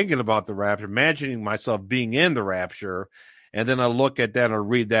playing, thinking about the rapture, imagining myself being in the rapture. And then I look at that and I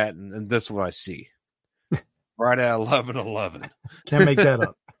read that, and this is what I see. Right at 11:11. Can't make that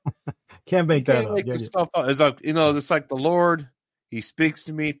up. Can't make that up. Make this stuff up. It's like, it's like the Lord, He speaks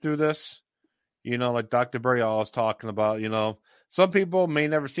to me through this. Like Dr. Berry was talking about, some people may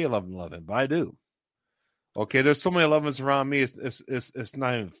never see 11:11, but I do. Okay, there's so many 11s around me. It's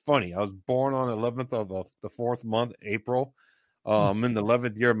not even funny. I was born on the 11th of the fourth month, April. I'm in the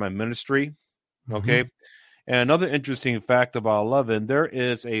 11th year of my ministry. Okay, and another interesting fact about 11, there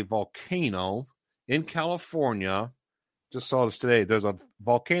is a volcano in California. Just saw this today. There's a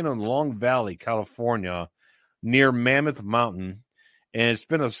volcano in Long Valley, California, near Mammoth Mountain, and it's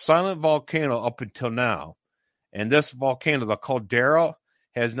been a silent volcano up until now. And this volcano, the caldera,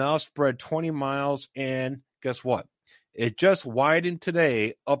 has now spread 20 miles, and guess what? It just widened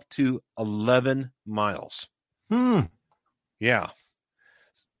today up to 11 miles. Yeah.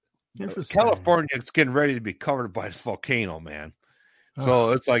 Interesting. California is getting ready to be covered by this volcano, man.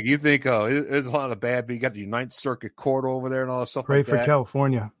 So it's like you think, there's a lot of bad, but you got the Ninth Circuit Court over there and all that stuff Pray like that. Pray for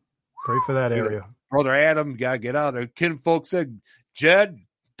California. Pray for that area. Brother Adam, you got to get out there. Ken folks said, Jed,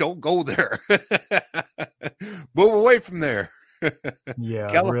 don't go there. Move away from there. Yeah,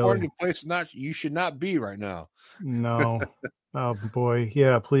 California, really. place you should not be right now. No. Oh, boy.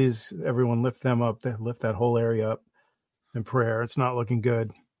 Yeah, please, everyone, lift them up. Lift that whole area up in prayer. It's not looking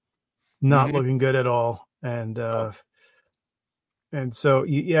good. Not looking good at all. And so,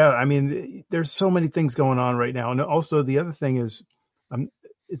 yeah, I mean, there's so many things going on right now. And also the other thing is,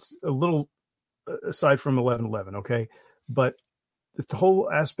 it's a little aside from 11/11, okay? But the whole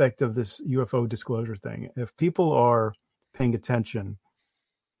aspect of this UFO disclosure thing, if people are paying attention,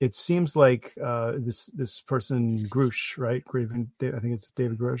 it seems like this person, Grush, right? I think it's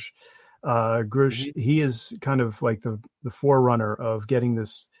David Grush. Grush, he is kind of like the forerunner of getting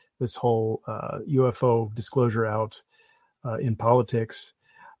this whole UFO disclosure out in politics.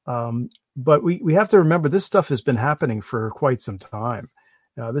 But we have to remember this stuff has been happening for quite some time.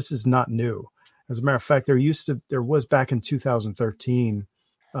 This is not new. As a matter of fact, there was back in 2013,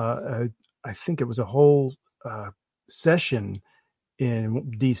 I think it was a whole session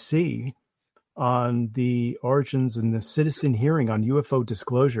in DC on the origins and the citizen hearing on UFO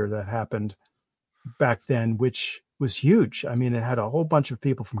disclosure that happened back then, which was huge. I mean, it had a whole bunch of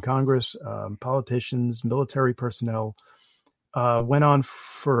people from Congress, politicians, military personnel, went on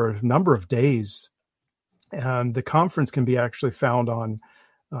for a number of days. And the conference can be actually found on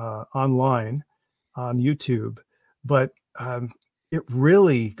online on YouTube, but it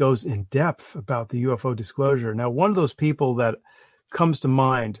really goes in depth about the UFO disclosure. Now, one of those people that comes to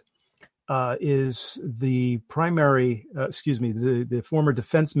mind is the former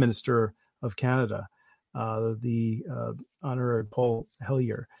defense minister of Canada, the Honorary Paul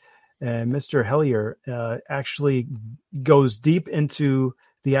Hellyer. And Mr. Hellyer actually goes deep into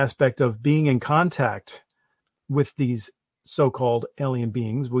the aspect of being in contact with these so-called alien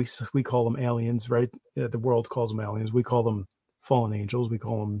beings. We call them aliens, right? The world calls them aliens. We call them fallen angels. We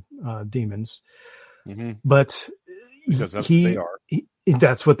call them demons. Mm-hmm. But Because that's what they are.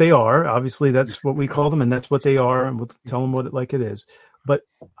 That's what they are. Obviously, that's what we call them, and that's what they are, and we'll tell them like it is. But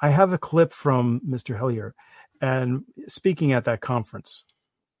I have a clip from Mr. Hellier, and speaking at that conference,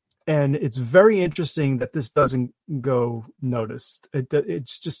 and it's very interesting that this doesn't go noticed.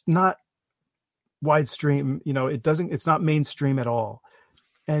 It's just not widestream. It's not mainstream at all.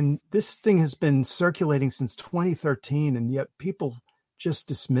 And this thing has been circulating since 2013, and yet people just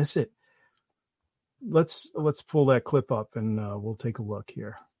dismiss it. Let's pull that clip up, and we'll take a look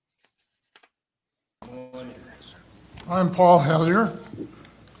here. I'm Paul Hellier,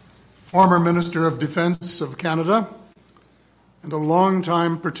 former Minister of Defence of Canada and a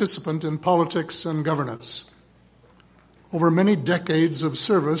long-time participant in politics and governance. Over many decades of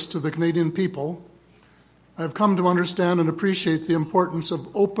service to the Canadian people, I've come to understand and appreciate the importance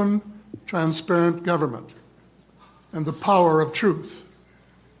of open, transparent government and the power of truth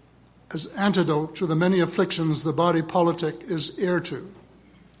as antidote to the many afflictions the body politic is heir to.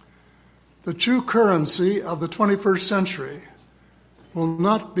 The true currency of the 21st century will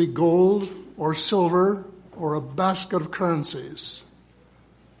not be gold or silver or a basket of currencies,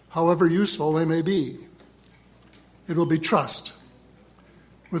 however useful they may be. It will be trust.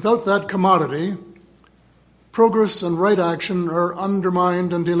 Without that commodity, progress and right action are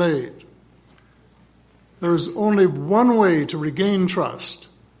undermined and delayed. There is only one way to regain trust: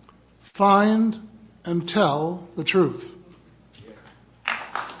 find and tell the truth.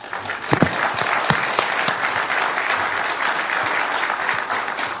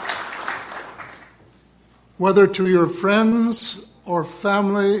 Whether to your friends or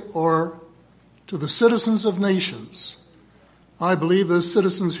family or to the citizens of nations, I believe this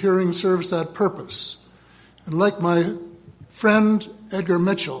citizens' hearing serves that purpose. And like my friend Edgar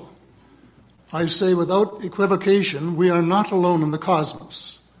Mitchell, I say without equivocation, we are not alone in the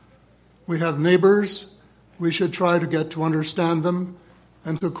cosmos. We have neighbors. We should try to get to understand them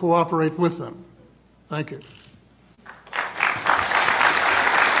and to cooperate with them. Thank you.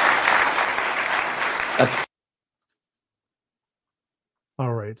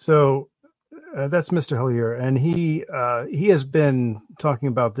 All right. So that's Mr. Hellier, and he has been talking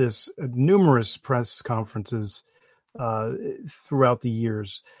about this at numerous press conferences throughout the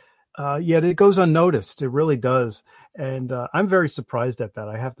years. Yet it goes unnoticed. It really does. And I'm very surprised at that,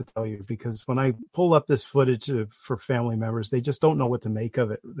 I have to tell you, because when I pull up this footage for family members, they just don't know what to make of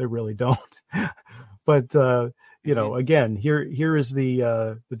it. They really don't. But, again, here is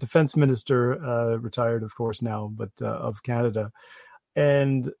the defense minister, retired, of course, now, but of Canada.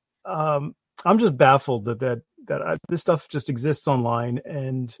 And I'm just baffled that this stuff just exists online,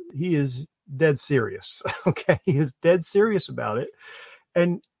 and he is dead serious. Okay. He is dead serious about it.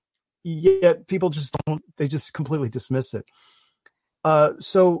 And yet people just completely dismiss it.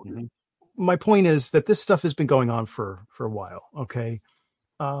 So my point is that this stuff has been going on for a while. Okay.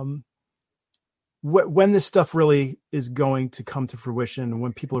 When this stuff really is going to come to fruition,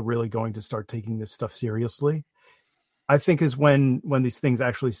 when people are really going to start taking this stuff seriously, I think is when these things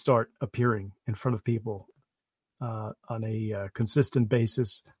actually start appearing in front of people on a consistent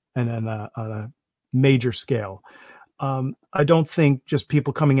basis and on a major scale. I don't think just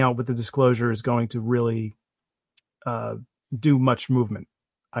people coming out with the disclosure is going to really do much movement.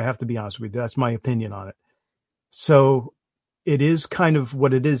 I have to be honest with you. That's my opinion on it. So it is kind of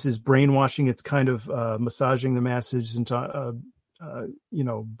what it is brainwashing. It's kind of massaging the masses into,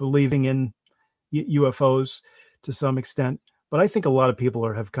 believing in UFOs to some extent. But I think a lot of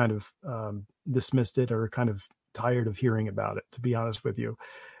people have kind of dismissed it or kind of tired of hearing about it, to be honest with you.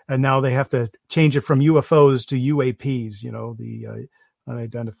 And now they have to change it from UFOs to UAPs, the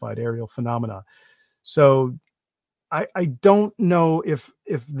unidentified aerial phenomena. So I don't know if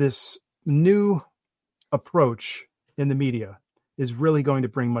this new approach in the media is really going to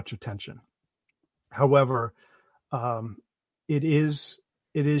bring much attention. However, it is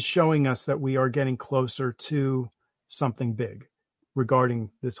showing us that we are getting closer to something big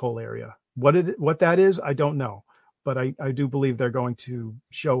regarding this whole area. What that is, I don't know. But I do believe they're going to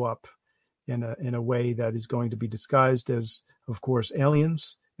show up in a way that is going to be disguised as, of course, alien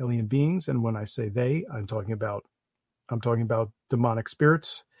beings. And when I say they, I'm talking about demonic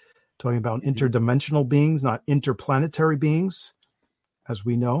spirits, talking about interdimensional beings, not interplanetary beings, as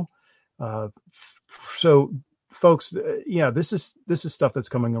we know. So, folks, this is stuff that's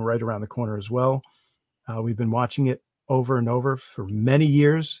coming right around the corner as well. We've been watching it over and over for many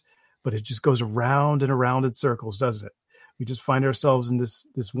years. But it just goes around and around in circles, doesn't it? We just find ourselves in this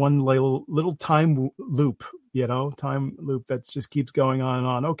one little time loop, time loop that just keeps going on and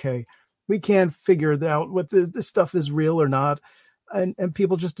on. Okay, we can't figure out what this stuff is real or not, and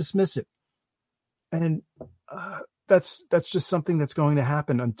people just dismiss it. And that's just something that's going to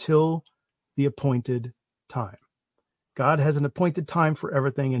happen until the appointed time. God has an appointed time for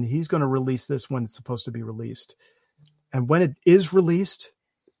everything, and he's going to release this when it's supposed to be released. And when it is released,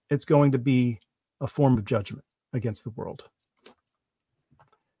 it's going to be a form of judgment against the world.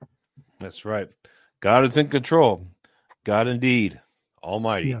 That's right. God is in control. God indeed.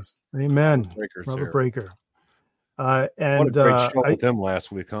 Almighty. Yes. Amen. Robert Breaker. And what a great show with him last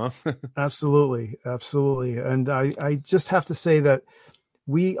week, huh? Absolutely. Absolutely. And I just have to say that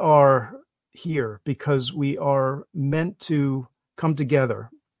we are here because we are meant to come together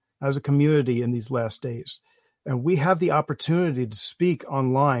as a community in these last days. And we have the opportunity to speak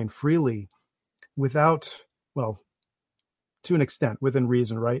online freely without, well, to an extent, within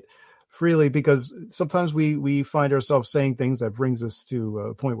reason, right? Freely, because sometimes we find ourselves saying things that brings us to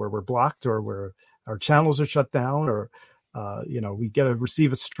a point where we're blocked or where our channels are shut down or, we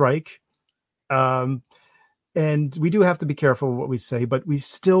receive a strike. And we do have to be careful what we say, but we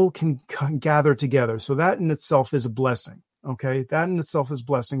still can gather together. So that in itself is a blessing. Okay. That in itself is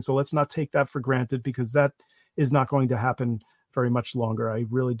blessing. So let's not take that for granted because that is not going to happen very much longer. I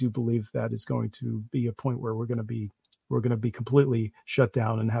really do believe that is going to be a point where we're going to be completely shut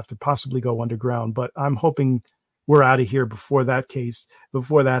down and have to possibly go underground. But I'm hoping we're out of here before that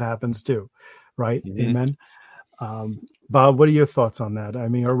happens too. Right. Mm-hmm. Amen. Bob, what are your thoughts on that? I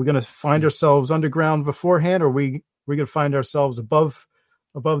mean, are we going to find ourselves underground beforehand, or are we going to find ourselves above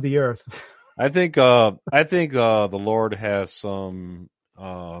the earth? I think the Lord has some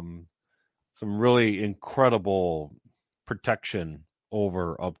really incredible protection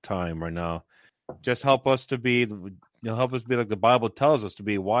over uptime right now. Just help us to be, like the Bible tells us to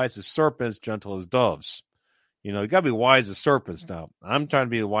be wise as serpents, gentle as doves. You got to be wise as serpents now. I'm trying to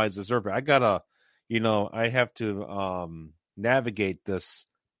be wise as serpent. I have to navigate this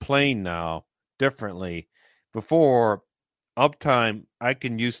plane now differently. Before uptime, I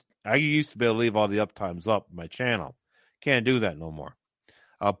used to be able to leave all the uptimes up on my channel. Can't do that no more.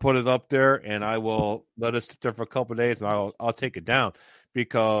 I'll put it up there and I will let it sit there for a couple of days and I'll take it down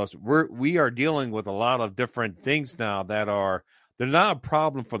because we are dealing with a lot of different things now they're not a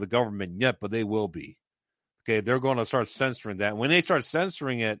problem for the government yet, but they will be. Okay, they're going to start censoring that. When they start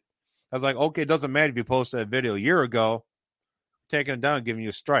censoring it, I was like, okay, it doesn't matter if you posted that video a year ago, taking it down and giving you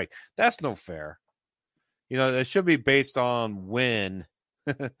a strike. That's no fair. It should be based on when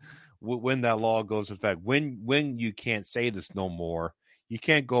when that law goes into effect. When you can't say this no more, you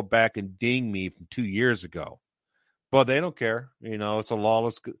can't go back and ding me from 2 years ago. But they don't care. It's a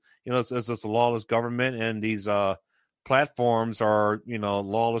lawless. It's a lawless government, and these platforms are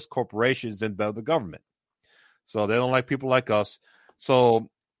lawless corporations in bed of the government. So they don't like people like us. So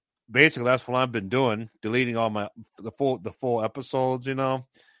basically, that's what I've been doing, deleting all the full episodes, and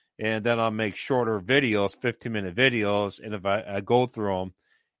then I'll make shorter videos, 15-minute videos, and if I go through them,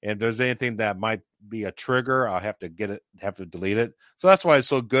 and if there's anything that might be a trigger, I'll have to delete it. So that's why it's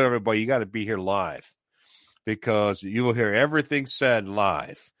so good, everybody. You got to be here live because you will hear everything said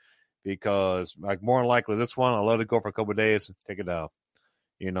live. Because like more than likely, this one I'll let it go for a couple of days, take it down,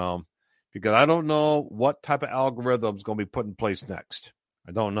 because I don't know what type of algorithm is going to be put in place next.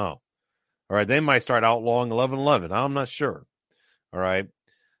 I don't know. All right, they might start outlawing 1111. I'm not sure. All right.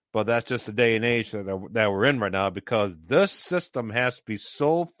 But that's just the day and age that we're in right now because this system has to be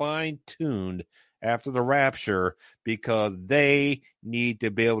so fine-tuned after the rapture because they need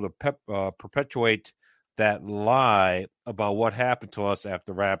to be able to perpetuate that lie about what happened to us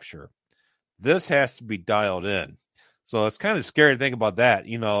after rapture. This has to be dialed in. So it's kind of scary to think about that.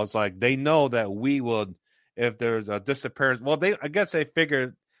 It's like they know that we would, if there's a disappearance. Well, I guess they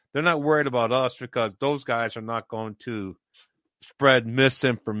figured they're not worried about us because those guys are not going to spread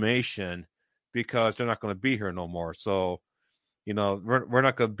misinformation because they're not going to be here no more. So, we're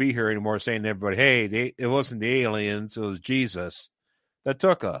not going to be here anymore saying to everybody, hey, it wasn't the aliens, it was Jesus that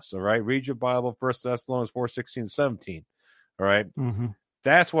took us. All right. Read your Bible, 1 Thessalonians 4:16-17. All right. Mm-hmm.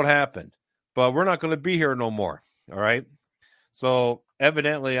 That's what happened. But we're not going to be here no more. All right. So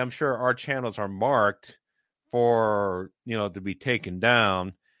evidently, I'm sure our channels are marked for, to be taken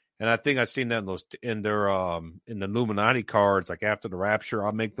down. And I think I've seen that in the Illuminati cards, like after the rapture,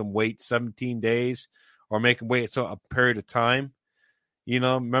 I'll make them wait 17 days or make them wait a period of time.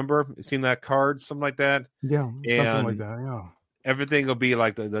 Remember seen that card, something like that? Yeah, something like that. Yeah. Everything will be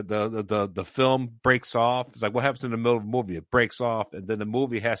like the film breaks off. It's like what happens in the middle of a movie? It breaks off, and then the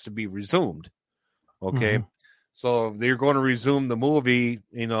movie has to be resumed. Okay. Mm-hmm. So if they're going to resume the movie,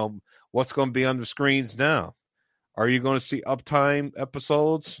 what's going to be on the screens now? Are you going to see uptime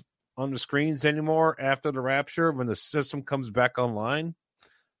episodes on the screens anymore after the rapture when the system comes back online?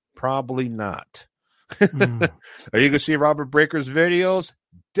 Probably not. Mm. Are you going to see Robert Breaker's videos?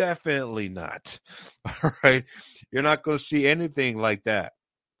 Definitely not. All right. You're not going to see anything like that.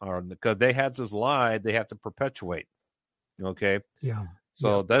 Because they have this lie they have to perpetuate. Okay. Yeah.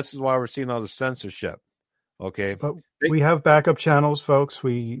 So this is why we're seeing all the censorship. Okay. But we have backup channels, folks.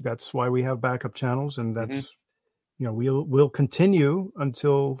 That's why we have backup channels, and that's we'll continue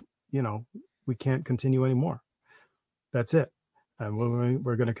until we can't continue anymore. That's it. And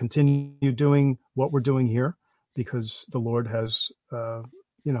we're going to continue doing what we're doing here because the Lord has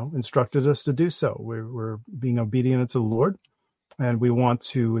instructed us to do so. We're being obedient to the Lord, and we want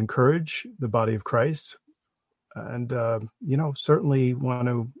to encourage the body of Christ, and certainly want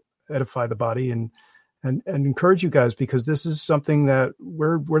to edify the body and encourage you guys, because this is something that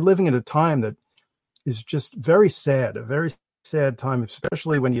we're living at a time that is just very sad, a very sad time,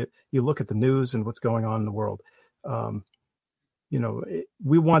 especially when you look at the news and what's going on in the world.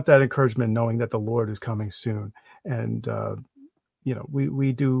 We want that encouragement, knowing that the Lord is coming soon. And,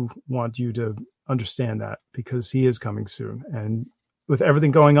 we do want you to understand that, because he is coming soon. And with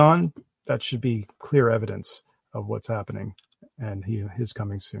everything going on, that should be clear evidence of what's happening, and he is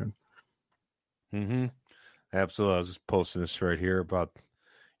coming soon. Mm-hmm. Absolutely. I was just posting this right here about,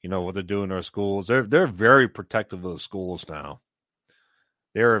 what they're doing in our schools. They're very protective of the schools now.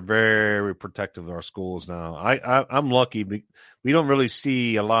 They're very protective of our schools now. I'm lucky. We don't really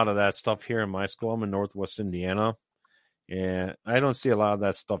see a lot of that stuff here in my school. I'm in Northwest Indiana, and I don't see a lot of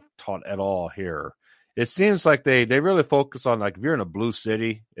that stuff taught at all here. It seems like they really focus on, like, if you're in a blue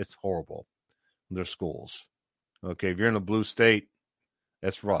city, it's horrible. Their schools. Okay, if you're in a blue state,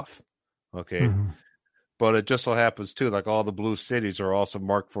 that's rough. Okay. Mm-hmm. But it just so happens, too, like all the blue cities are also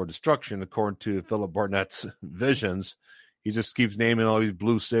marked for destruction, according to Philip Barnett's visions. He just keeps naming all these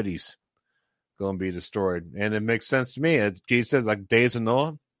blue cities going to be destroyed. And it makes sense to me. As Jesus says, like days of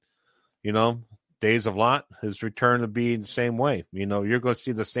Noah, days of Lot, his return to be the same way. You're going to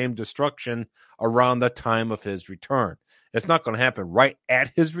see the same destruction around the time of his return. It's not going to happen right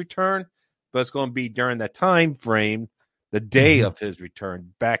at his return, but it's going to be during that time frame, the day of his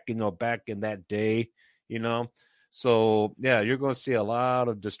return, back in that day, So, yeah, you're going to see a lot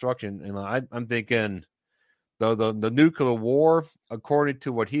of destruction. I'm thinking the nuclear war, according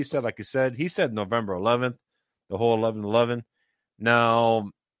to what he said, like he said November 11th, the whole 11/11.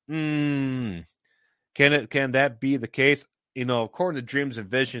 Now, can that be the case? According to Dreams and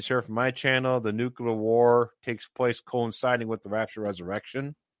Visions here from my channel, the nuclear war takes place coinciding with the rapture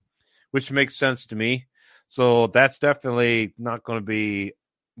resurrection, which makes sense to me. So that's definitely not going to be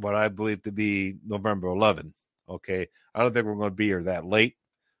what I believe to be November 11th. Okay. I don't think we're going to be here that late,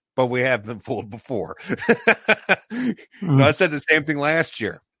 but we have been fooled before. I said the same thing last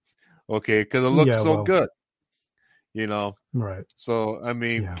year. Okay. Because it looks good, Right. So, I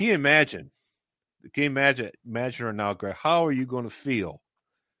mean, Can you imagine? Imagine right now, Greg, how are you going to feel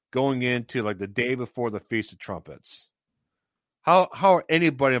going into like the day before the Feast of Trumpets? How are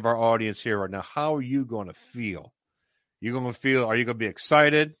anybody of our audience here right now? How are you going to feel? Are you going to be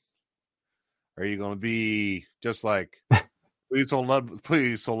excited? Are you going to be just like, please don't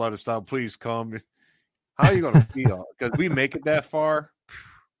let us down. Please come. How are you going to feel? Because we make it that far.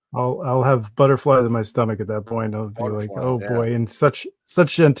 I'll have butterflies in my stomach at that point. I'll be like, oh boy, and such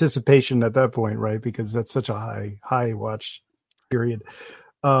anticipation at that point, right? Because that's such a high watch period.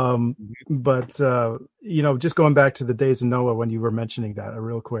 But just going back to the days of Noah, when you were mentioning that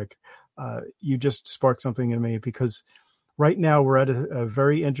real quick, you just sparked something in me, because right now we're at a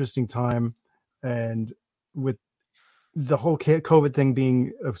very interesting time, and with the whole COVID thing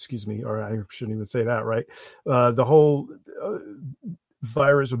being, or I shouldn't even say that, right? The whole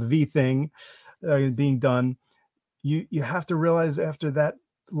virus with V thing being done, you have to realize after that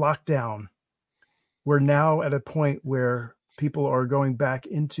lockdown, we're now at a point where people are going back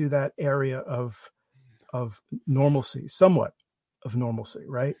into that area of normalcy, somewhat of normalcy,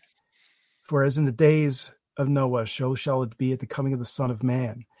 right? Whereas in the days of Noah, so shall it be at the coming of the Son of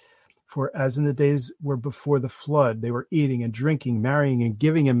Man. For as in the days were before the flood, they were eating and drinking, marrying and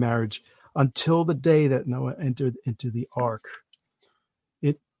giving in marriage, until the day that Noah entered into the ark.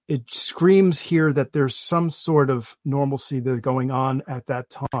 It screams here that there's some sort of normalcy that's going on at that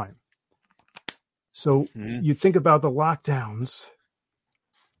time. So you think about the lockdowns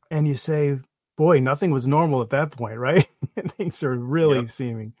and you say, boy, nothing was normal at that point, right? Things are really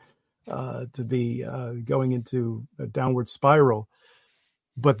seeming to be going into a downward spiral.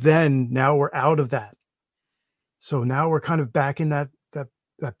 But then now we're out of that. So now we're kind of back in that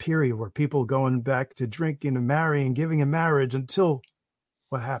period where people going back to drinking and marrying, giving in marriage until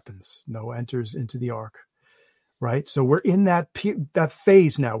what happens? Noah enters into the ark, right? So we're in that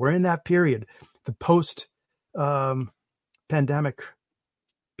phase now. We're in that period, the post pandemic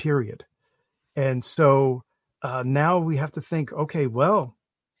period. And so now we have to think, okay, well,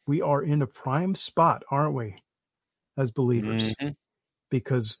 we are in a prime spot, aren't we, as believers? Mm-hmm.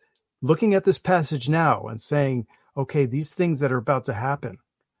 Because looking at this passage now and saying, okay, these things that are about to happen,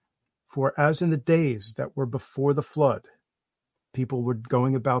 for as in the days that were before the flood, people were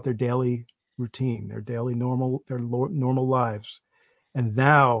going about their daily routine, their normal lives, and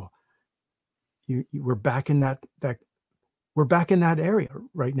now we're back in that area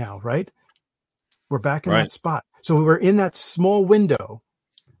right now, right? We're back in Right. that spot. So we're in that small window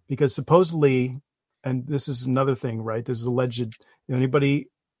because supposedly, and this is another thing, right? This is alleged. Anybody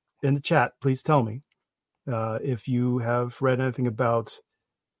in the chat, please tell me if you have read anything about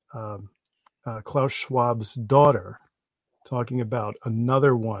Klaus Schwab's daughter talking about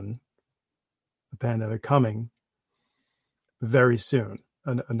another one, a pandemic coming very soon,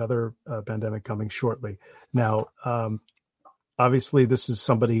 another pandemic coming shortly. Now, obviously, this is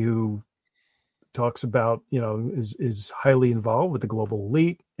somebody who talks about, is highly involved with the global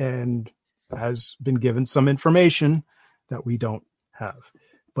elite and has been given some information that we don't have.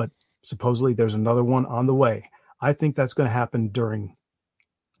 But supposedly there's another one on the way. I think that's going to happen during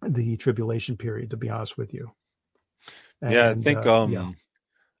the tribulation period, to be honest with you. Yeah, I think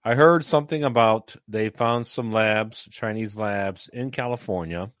I heard something about they found some labs, Chinese labs in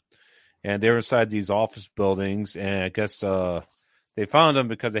California, and they were inside these office buildings, and I guess they found them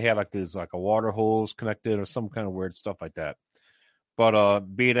because they had like a water hose connected or some kind of weird stuff like that. But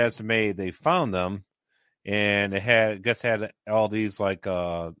be it as it may, they found them, and it had all these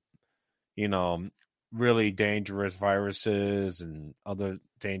really dangerous viruses and other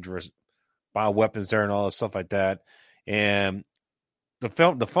dangerous bioweapons there and all this stuff like that. And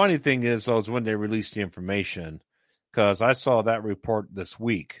the funny thing is when they released the information, because I saw that report this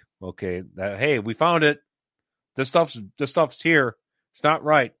week. Okay, that hey, we found it. This stuff's here. It's not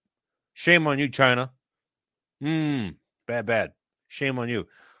right. Shame on you, China. Bad. Shame on you.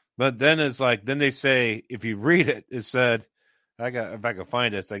 But then then they say, if you read it, it said, if I can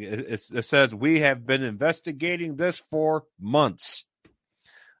find it, it says we have been investigating this for months.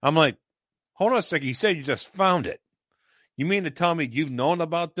 I'm like, hold on a second. You said you just found it. You mean to tell me you've known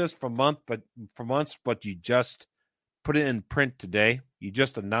about this for months, but you just put it in print today? You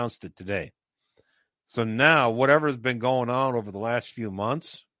just announced it today. So now, whatever's been going on over the last few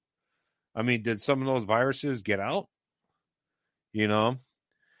months, I mean, did some of those viruses get out?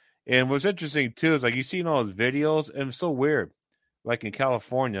 And what's interesting too is you see all those videos, and it's so weird. Like in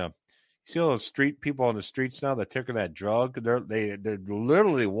California, you see all those street people on the streets now that taking that drug. They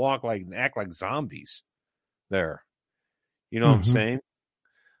literally and act like zombies there. You know what I'm saying?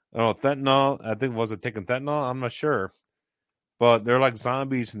 Oh, fentanyl. I think was it taking fentanyl? I'm not sure, but they're like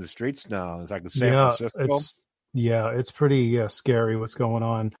zombies in the streets now. It's like in San Francisco. It's pretty scary what's going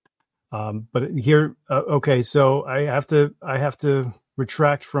on. But here, okay, so I have to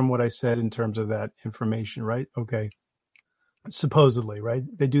retract from what I said in terms of that information, right? Okay, supposedly, right?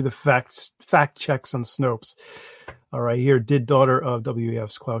 They do the fact checks on Snopes. All right, here, did daughter of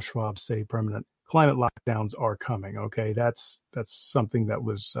WEF's Klaus Schwab say permanent climate lockdowns are coming? Okay, that's something that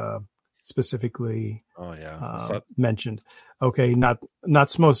was specifically mentioned. Okay,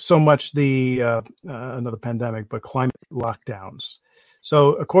 not so much the another pandemic, but climate lockdowns.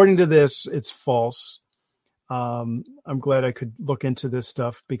 So according to this, it's false. I'm glad I could look into this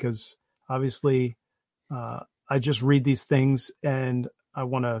stuff because obviously I just read these things and I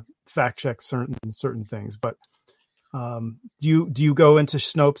want to fact check certain things. But do you go into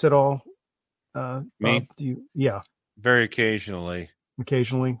Snopes at all? Me? Yeah. Very occasionally.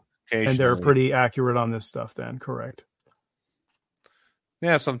 And they're pretty accurate on this stuff then, correct?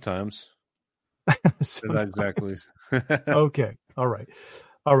 Yeah, sometimes. Not exactly. Okay. All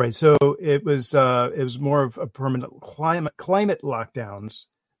right. So it was more of a permanent climate lockdowns.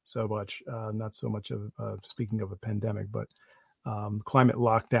 So much, not so much of speaking of a pandemic, but climate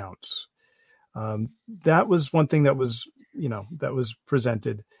lockdowns. That was one thing that was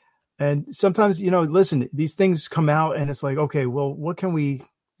presented. And sometimes, listen, these things come out and it's like, okay, well, what can we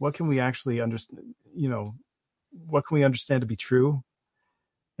actually understand? What can we understand to be true?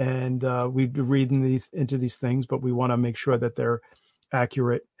 And we've been reading into these things, but we want to make sure that they're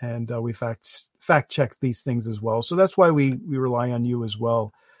accurate and we fact check these things as well. So that's why we rely on you as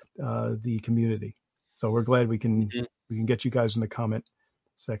well, the community. So we're glad we can get you guys in the comment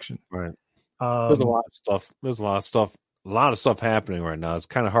section. Right. There's a lot of stuff. There's a lot of stuff. A lot of stuff happening right now. It's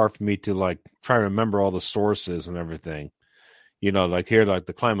kind of hard for me to like try to remember all the sources and everything. You know, like here, like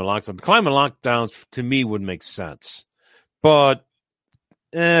the climate lockdown. The climate lockdowns to me would make sense, but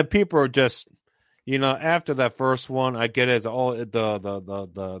people are just, you know, after that first one, I get it. All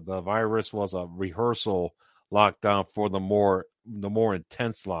the virus was a rehearsal lockdown for the more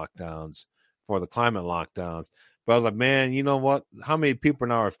intense lockdowns, for the climate lockdowns. But I was like, man, you know what? How many people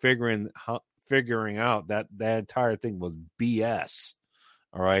now are figuring out that entire thing was BS?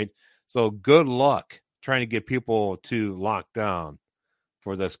 All right. So good luck trying to get people to lock down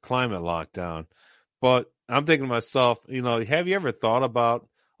for this climate lockdown. But I'm thinking to myself, you know, have you ever thought about,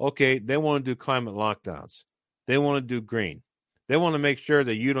 okay, they want to do climate lockdowns. They want to do green. They want to make sure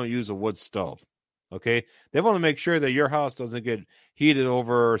that you don't use a wood stove. Okay. They want to make sure that your house doesn't get heated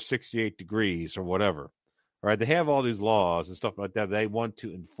over 68 degrees or whatever. All right. They have all these laws and stuff like that they want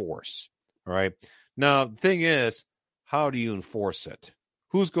to enforce. All right. Now, the thing is, how do you enforce it?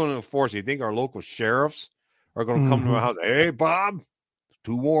 Who's going to enforce it? You think our local sheriffs are going to come to my house? Hey, Bob, it's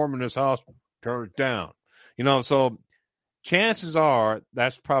too warm in this house. Turn it down. You know, so chances are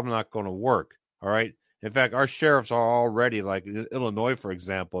that's probably not going to work. All right. In fact, our sheriffs are already, like Illinois, for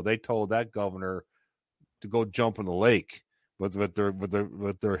example, they told that governor to go jump in the lake with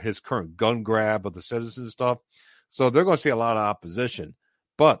his current gun grab of the citizen stuff. So they're going to see a lot of opposition.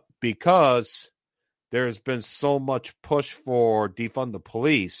 But because there's been so much push for defund the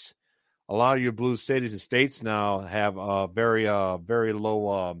police, a lot of your blue cities and states now have very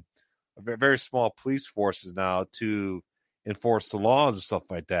low, very small police forces now to enforce the laws and stuff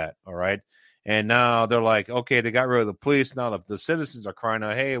like that. All right. And now they're like, okay, they got rid of the police. Now the citizens are crying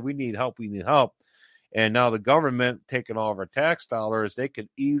out, hey, we need help. We need help. And now the government taking all of our tax dollars, they could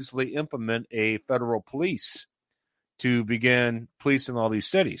easily implement a federal police to begin policing all these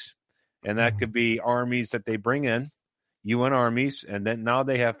cities. And that could be armies that they bring in, UN armies, and then now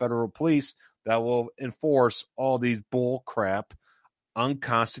they have federal police that will enforce all these bull crap,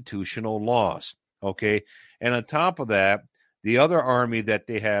 unconstitutional laws. Okay. And on top of that, the other army that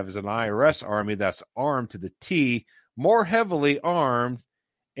they have is an IRS army that's armed to the T, more heavily armed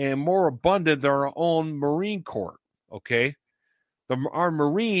and more abundant than our own Marine Corps. Okay. Our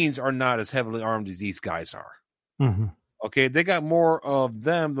Marines are not as heavily armed as these guys are. Mm-hmm. Okay. They got more of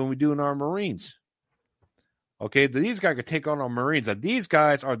them than we do in our Marines. Okay. These guys could take on our Marines. Now, these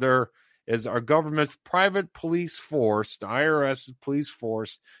guys are our government's private police force, the IRS police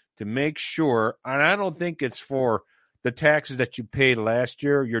force, to make sure, and I don't think it's for the taxes that you paid last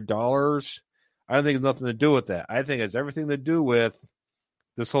year, your dollars. I don't think it's nothing to do with that. I think it has everything to do with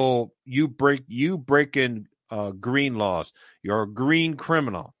this whole you breaking green laws. You're a green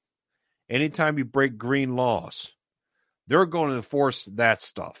criminal. Anytime you break green laws, they're going to enforce that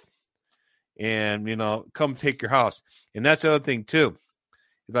stuff. And, you know, come take your house. And that's the other thing, too.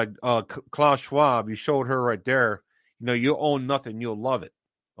 Like Klaus Schwab, you showed her right there. You know, you own nothing, you'll love it.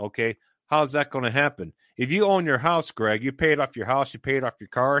 Okay? How's that going to happen? If you own your house, Greg, you paid off your house, you paid off your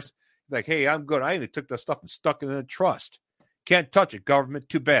cars. Like, hey, I'm good. I even took that stuff and stuck it in a trust. Can't touch it, government.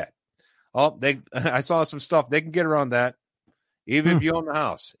 Too bad. Oh, I saw some stuff. They can get around that. Even if you own the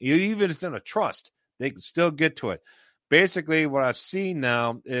house, even if it's in a trust, they can still get to it. Basically, what I've seen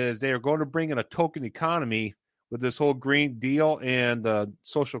now is they are going to bring in a token economy with this whole Green Deal and the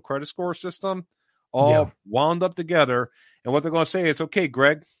social credit score system all wound up together. And what they're going to say is, okay,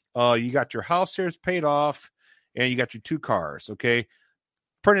 Greg, you got your house here, it's paid off, and you got your 2 cars, okay?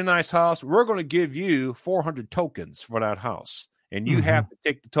 Pretty nice house. We're going to give you 400 tokens for that house. And you have to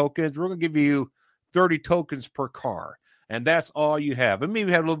take the tokens. We're going to give you 30 tokens per car. And that's all you have. And maybe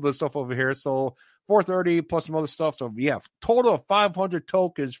we have a little bit of stuff over here. So 430 plus some other stuff. So we have total of 500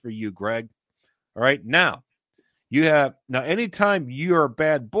 tokens for you, Greg. All right. Now, anytime you're a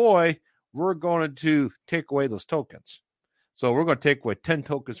bad boy, we're going to take away those tokens. So we're going to take away 10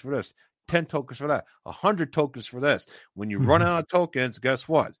 tokens for this, 10 tokens for that, 100 tokens for this. When you run out of tokens, guess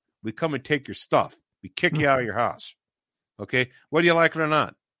what? We come and take your stuff. We kick you out of your house. Okay? Whether you like it or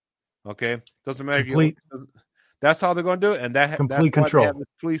not. Okay? Doesn't matter if you... That's how they're going to do it. And that's complete why control. they have this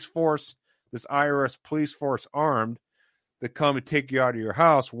police force, this IRS police force armed to come and take you out of your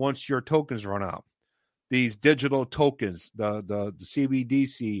house once your tokens run out. These digital tokens, the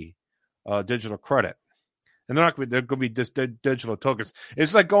CBDC digital credit. And they're going to be just digital tokens.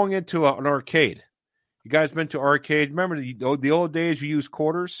 It's like going into an arcade. You guys been to arcade? Remember the old days you used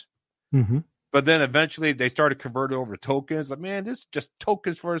quarters? Mm-hmm. But then eventually they started converting over to tokens. Like, man, this is just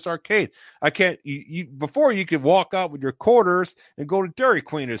tokens for this arcade. I can't. Before you could walk out with your quarters and go to Dairy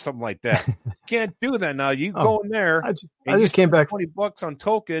Queen or something like that. Can't do that now. You go in there I just came back $20 on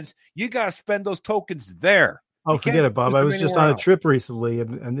tokens. You got to spend those tokens there. Oh, forget it, Bob. I was just on a trip recently,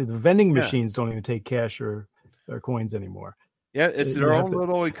 and the vending machines don't even take cash or coins anymore. Yeah, it's their own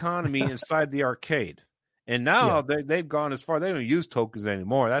little economy inside the arcade. And now they've gone as far, they don't use tokens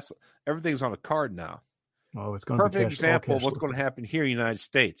anymore. Everything's on a card now. Oh, it's going to be perfect example of what's going to happen here in the United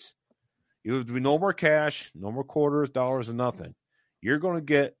States. There'll be no more cash, no more quarters, dollars, and nothing. You're going to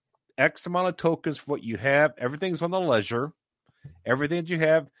get X amount of tokens for what you have. Everything's on the ledger. Everything that you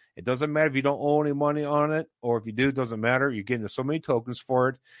have, it doesn't matter if you don't owe any money on it, or if you do, it doesn't matter. You're getting so many tokens for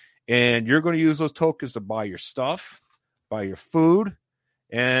it, and you're going to use those tokens to buy your stuff, buy your food,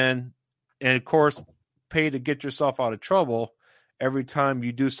 and of course, pay to get yourself out of trouble every time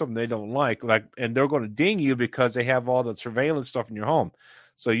you do something they don't like, and they're going to ding you because they have all the surveillance stuff in your home.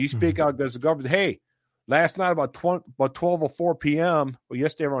 So you speak out against the government. Hey, last night about 12:04 p.m. or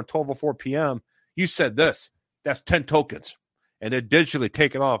yesterday around 12:04 p.m. you said this. That's 10 tokens. And they digitally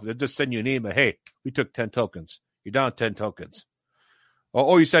take it off. They'll just send you an email. Hey, we took 10 tokens. You're down 10 tokens.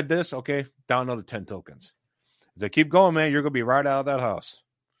 Oh, you said this? Okay, down another 10 tokens. As they keep going, man, you're going to be right out of that house.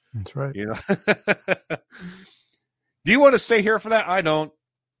 That's right. You know. Do you want to stay here for that? I don't.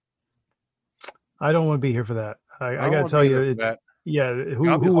 I don't want to be here for that. I got to tell you,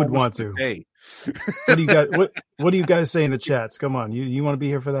 who would want to? What do you guys say in the chats? Come on, you want to be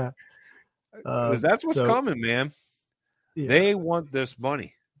here for that? That's what's coming, man. Yeah. They want this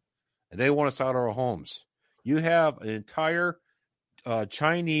money, and they want us out of our homes. You have an entire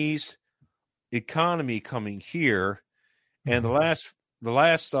Chinese economy coming here, and the last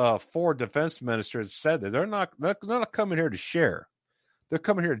 4 defense ministers said that they're not coming here to share. They're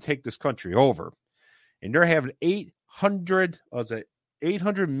coming here to take this country over, and they're having 800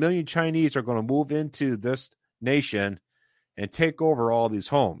 million Chinese are going to move into this nation and take over all these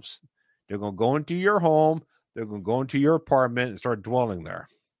homes. They're going to go into your home. They're going to go into your apartment and start dwelling there.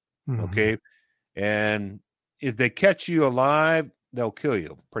 Okay. And if they catch you alive, they'll kill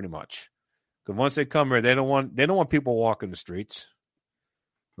you pretty much. Because once they come here, they don't want people walking the streets.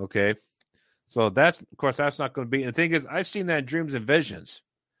 Okay. So that's not going to be. And the thing is, I've seen that in dreams and visions.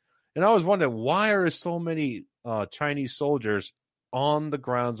 And I was wondering, why are there so many Chinese soldiers on the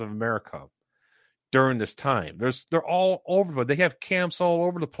grounds of America during this time? They're all over, but they have camps all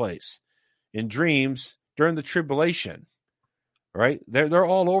over the place in dreams during the tribulation, right? They're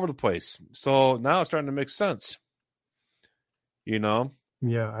all over the place. So now it's starting to make sense, you know?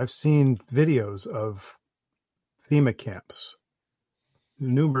 Yeah, I've seen videos of FEMA camps,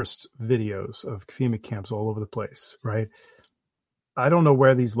 numerous videos of FEMA camps all over the place, right? I don't know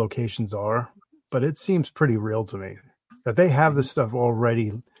where these locations are, but it seems pretty real to me that they have this stuff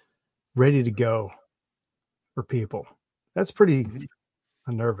already ready to go for people. That's pretty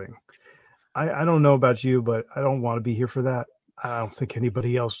unnerving. I don't know about you, but I don't want to be here for that. I don't think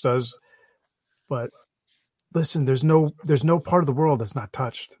anybody else does. But listen, there's no part of the world that's not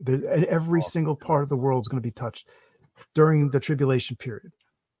touched. Every single part of the world is going to be touched during the tribulation period.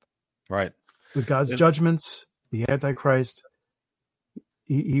 Right. With God's judgments, the Antichrist,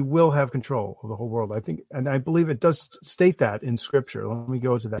 he will have control of the whole world. I think, and I believe it does state that in Scripture. Let me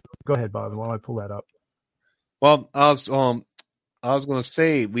go to that. Go ahead, Bob, while I pull that up. Well, I was going to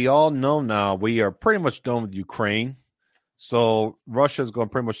say, we all know now we are pretty much done with Ukraine. So Russia is going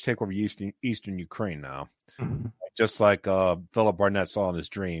to pretty much take over eastern Ukraine now, just like Philip Barnett saw in his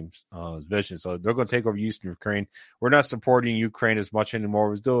dreams, his vision. So they're going to take over eastern Ukraine. We're not supporting Ukraine as much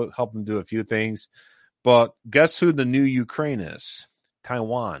anymore. We're helping do a few things. But guess who the new Ukraine is?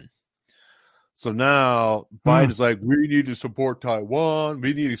 Taiwan. So now Biden's like, we need to support Taiwan.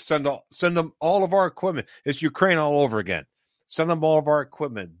 We need to send them all of our equipment. It's Ukraine all over again. Send them all of our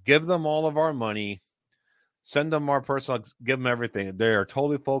equipment. Give them all of our money. Send them our personnel. Give them everything. They are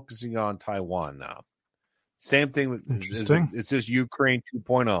totally focusing on Taiwan now. Same thing with it's just Ukraine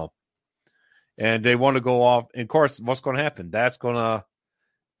 2.0. And they want to go off. And of course, what's going to happen? That's going to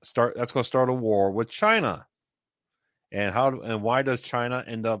start a war with China. And why does China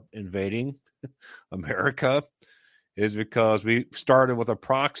end up invading America? Is because we started with a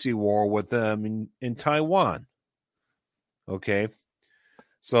proxy war with them in Taiwan. Okay.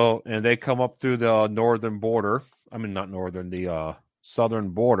 So, and they come up through the northern border. I mean, not northern, the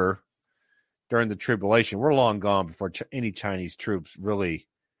southern border during the tribulation. We're long gone before any Chinese troops really,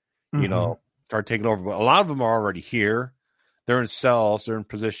 start taking over. But a lot of them are already here. They're in cells. They're in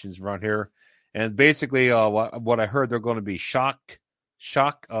positions around here. And basically, what I heard, they're going to be shock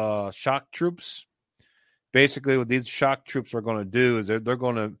shock troops. Basically, what these shock troops are going to do is they're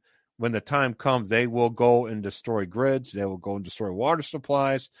going to, when the time comes, they will go and destroy grids. They will go and destroy water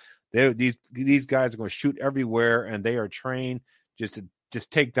supplies. These guys are going to shoot everywhere, and they are trained to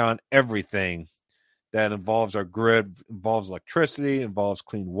take down everything that involves our grid, involves electricity, involves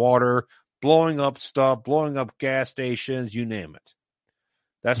clean water, blowing up stuff, blowing up gas stations, you name it.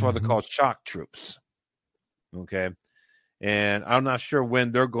 That's why they're called shock troops. Okay. And I'm not sure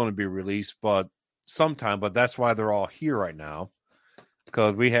when they're going to be released, but sometime. But that's why they're all here right now.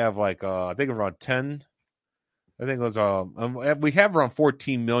 Because we have I think around 10. I think it was we have around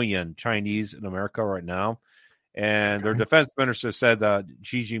 14 million Chinese in America right now. And their defense minister said that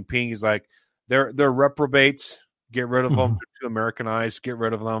Xi Jinping is like, they're reprobates. Get rid of them. They're too Americanized. Get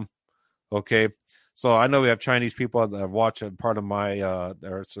rid of them. Okay. So I know we have Chinese people that have watched part of my that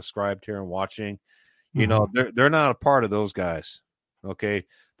are subscribed here and watching. You know, they're not a part of those guys. Okay.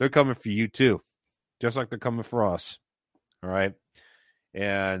 They're coming for you too. Just like they're coming for us. All right.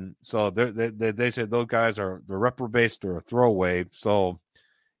 And so they said those guys they're reprobates, they're a throwaway. So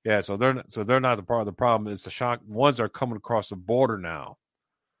yeah, so they're not the part of the problem. It's the shock ones that are coming across the border now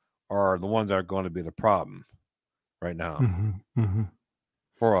are the ones that are going to be the problem right now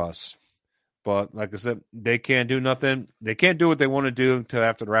for us. But like I said, they can't do nothing. They can't do what they want to do until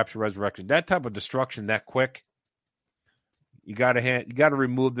after the rapture resurrection. That type of destruction that quick, you got to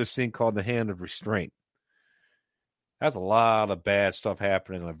remove this thing called the hand of restraint. That's a lot of bad stuff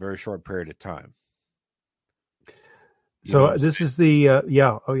happening in a very short period of time. So this is the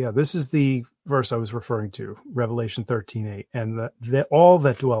this is the verse I was referring to, Revelation 13:8, and that all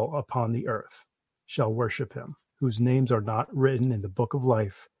that dwell upon the earth shall worship him, whose names are not written in the book of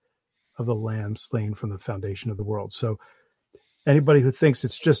life of the Lamb slain from the foundation of the world. So anybody who thinks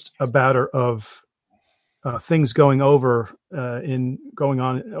it's just a matter of things going on over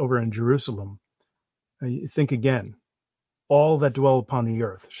in Jerusalem, think again. All that dwell upon the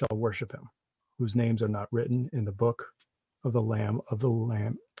earth shall worship him, whose names are not written in the book of the Lamb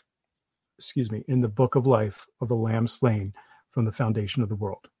in the book of life of the Lamb slain from the foundation of the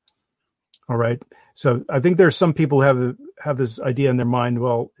world. All right. So I think there's some people who have this idea in their mind,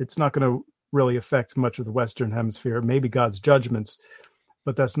 well, it's not going to really affect much of the Western hemisphere, maybe God's judgments,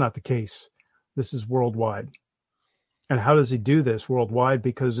 but that's not the case. This is worldwide. And how does he do this worldwide?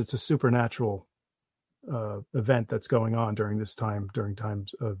 Because it's a supernatural event that's going on during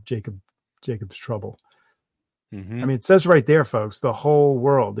times of Jacob's trouble. I mean, it says right there, folks, the whole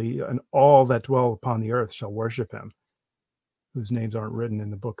world, and all that dwell upon the earth shall worship him, whose names aren't written in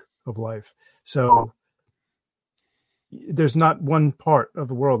the book of life. So there's not one part of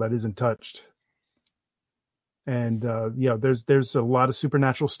the world that isn't touched. And there's a lot of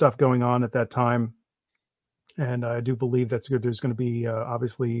supernatural stuff going on at that time. And I do believe that's good. There's going to be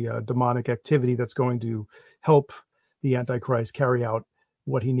obviously demonic activity that's going to help the Antichrist carry out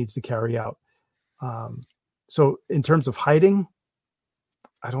what he needs to carry out. So in terms of hiding,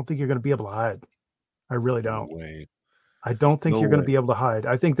 I don't think you're going to be able to hide. I really don't. No way. I don't think you're going to be able to hide.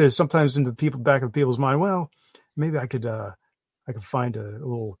 I think there's sometimes in the back of people's mind, well, maybe I could find a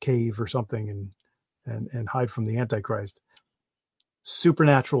little cave or something and hide from the Antichrist.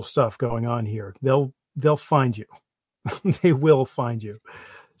 Supernatural stuff going on here. They'll find you. They will find you.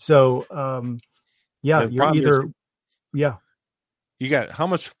 So, you're either, You got how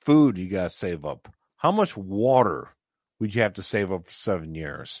much food you got to save up? How much water would you have to save up for 7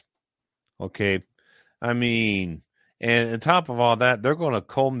 years? Okay. I mean, and on top of all that, they're going to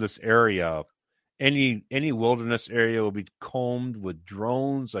comb this area. Any wilderness area will be combed with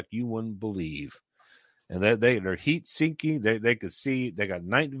drones like you wouldn't believe. And they're heat seeking. They could see, they got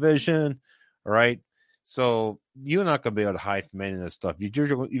night vision. All right. So you're not going to be able to hide from any of this stuff. If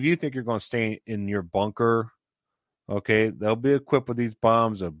you think you're going to stay in your bunker, okay, they'll be equipped with these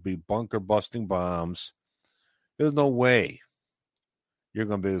bombs. They'll be bunker busting bombs. There's no way you're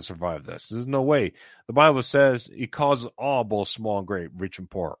going to be able to survive this. There's no way. The Bible says he causes all, both small and great, rich and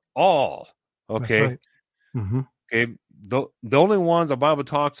poor. All. Okay. That's right. Okay. The only ones the Bible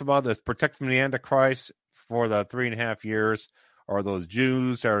talks about that's protected from the Antichrist for the 3.5 years are those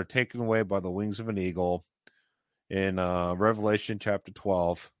Jews that are taken away by the wings of an eagle in Revelation chapter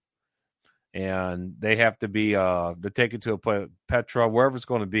 12. And they have to be they're taken to a Petra, wherever it's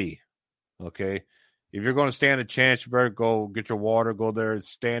going to be. Okay. If you're going to stand a chance, you better go get your water, go there and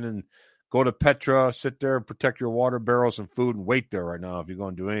stand and go to Petra, sit there and protect your water barrels and food and wait there right now if you're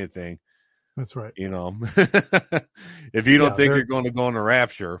going to do anything. That's right. You know, if you don't think you're going to go in a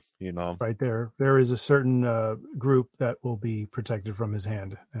rapture, you know. Right there is a certain group that will be protected from his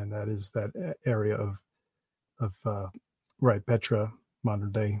hand, and that is that area of Petra,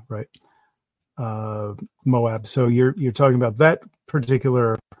 modern day, right? Moab. So you're talking about that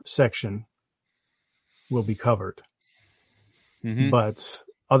particular section will be covered. Mm-hmm. But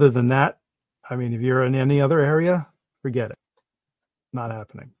other than that, I mean, if you're in any other area, forget it. Not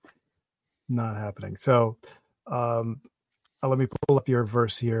happening. Not happening. So let me pull up your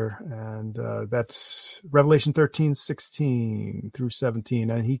verse here, and that's Revelation 13:16 through 17.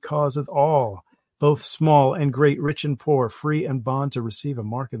 And he causeth all, both small and great, rich and poor, free and bond, to receive a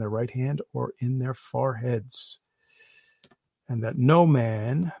mark in their right hand or in their foreheads, and that no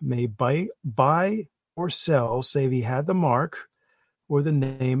man may buy or sell, save he had the mark, or the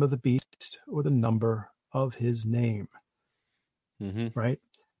name of the beast, or the number of his name. Mm-hmm. Right?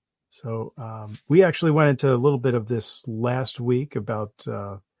 So we actually went into a little bit of this last week about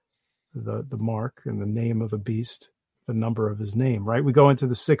the mark and the name of the beast, the number of his name, right? We go into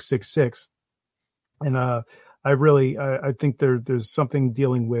the 666, and I think there's something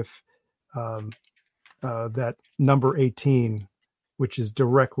dealing with that number 18, which is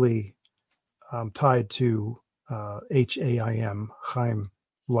directly tied to HAIM, Chaim,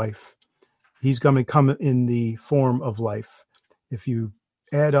 life. He's going to come in the form of life. If you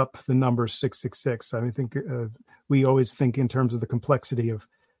add up the number 666, I think we always think in terms of the complexity of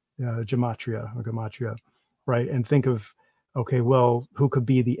gematria, right? And think of, okay, well, who could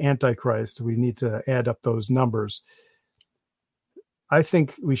be the Antichrist? We need to add up those numbers. I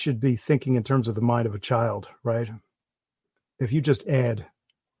think we should be thinking in terms of the mind of a child, right? If you just add,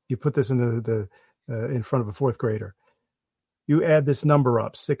 you put this into the in front of a fourth grader, you add this number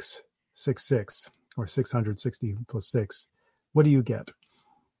up, 666 or 660 plus 6. What do you get?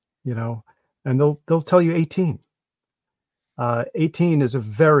 You know, and they'll tell you 18. 18 is a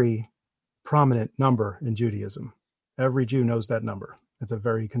very prominent number in Judaism. Every Jew knows that number. It's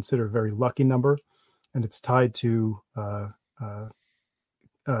considered a very lucky number, and it's tied to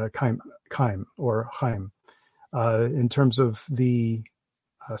Chaim or Chaim. In terms of the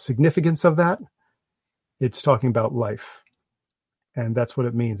significance of that, it's talking about life, and that's what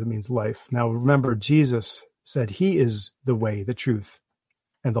it means. It means life. Now, remember, Jesus said he is the way, the truth,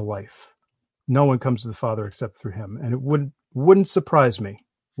 and the life. No one comes to the Father except through him. And it would not surprise me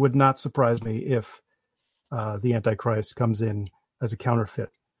if the Antichrist comes in as a counterfeit,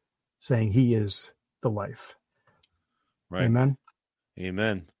 saying he is the life. Right. Amen.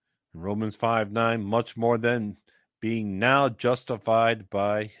 Amen. Romans 5:9, much more than being now justified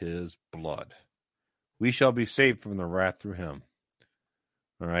by his blood, we shall be saved from the wrath through him.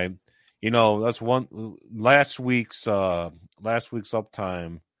 All right. You know, that's one last week's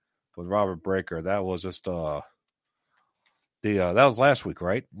uptime with Robert Breaker. That was just that was last week,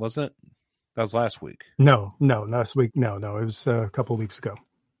 right? Wasn't it? That was last week. No, last week. No, it was a couple of weeks ago.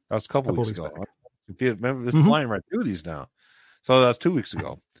 That was a couple weeks ago. Back. Remember, it's flying right through these now. So that's 2 weeks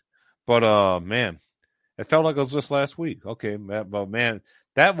ago. But man, it felt like it was just last week. Okay, but man,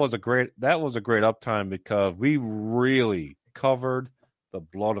 that was a great uptime because we really covered the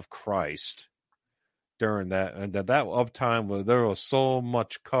blood of Christ during that, and that uptime where there was so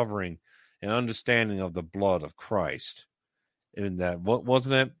much covering and understanding of the blood of Christ. In that, what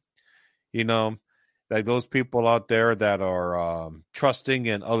wasn't it? You know, like those people out there that are trusting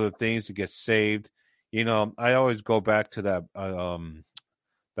in other things to get saved. You know, I always go back to that.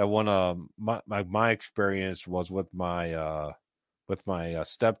 That one. My experience was with my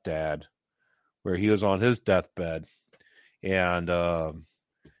stepdad, where he was on his deathbed, and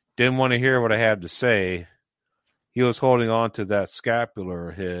didn't want to hear what I had to say. He was holding on to that scapular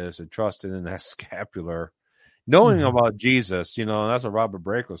of his and trusting in that scapular, knowing about Jesus. You know, that's what Robert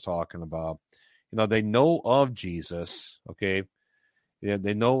Breaker was talking about. You know, they know of Jesus, okay? Yeah,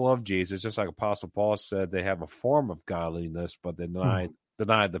 they know of Jesus, just like Apostle Paul said, they have a form of godliness, but they deny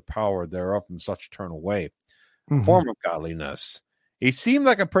the power thereof in such eternal way. Form of godliness. He seemed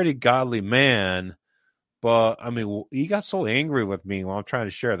like a pretty godly man, but, I mean, he got so angry with me while I'm trying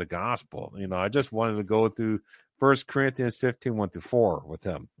to share the gospel. You know, I just wanted to go through 1 Corinthians 15, 1-4 with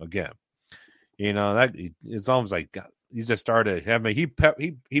him again. You know, that it's almost like he just started. I mean, he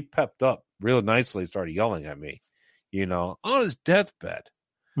pepped up real nicely. Started yelling at me, you know, on his deathbed.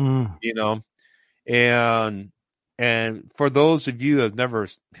 You know, and for those of you who have never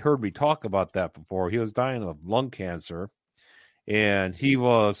heard me talk about that before, he was dying of lung cancer, and he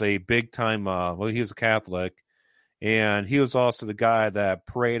was a big time. He was a Catholic, and he was also the guy that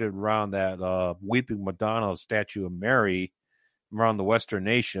paraded around that Weeping Madonna statue of Mary around the Western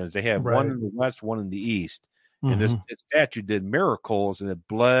nations. They had one in the West, one in the East. And this statue did miracles, and it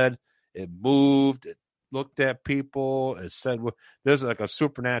bled, it moved, looked at people and said, well, there's like a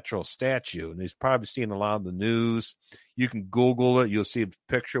supernatural statue, and he's probably seen a lot of the news. You can Google it. You'll see a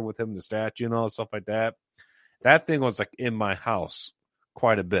picture with him in the statue and all stuff like that. That thing was like in my house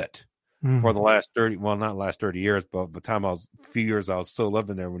quite a bit for the last 30, well, not last 30 years, but the time a few years I was still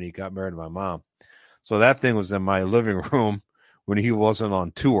living there when he got married to my mom. So that thing was in my living room when he wasn't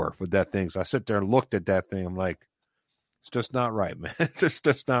on tour with that thing. So I sit there and looked at that thing. I'm like, it's just not right, man. It's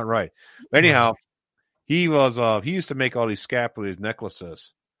just not right. But anyhow, he used to make all these scapulars,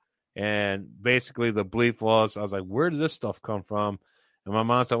 necklaces. And basically the belief was, I was like, where did this stuff come from? And my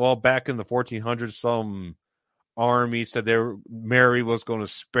mom said, well, back in the 1400s, some army said Mary was going to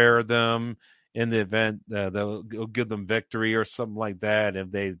spare them in the event they'll give them victory or something like that.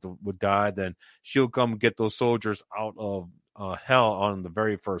 If they would die, then she'll come get those soldiers out of hell on the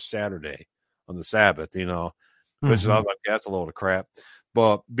very first Saturday on the Sabbath, which is, I was like, that's a load of crap.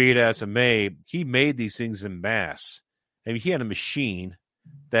 But be it as it may, he made these things in mass. I mean, he had a machine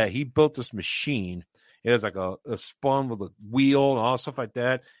that he built this machine. It was like a spun with a wheel and all stuff like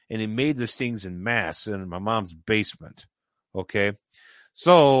that. And he made these things in mass in my mom's basement. Okay.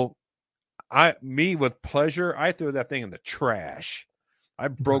 So with pleasure, I threw that thing in the trash. I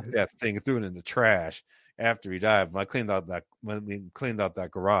broke that thing and threw it in the trash after he died. When we cleaned out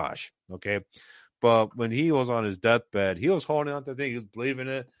that garage. Okay. But when he was on his deathbed, he was holding on to the thing. He was believing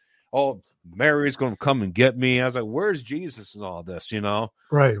it. Oh, Mary's going to come and get me. I was like, where's Jesus and all this,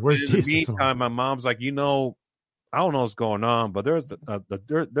 Right. Where's and Jesus? In the meantime, my mom's like, I don't know what's going on, but there's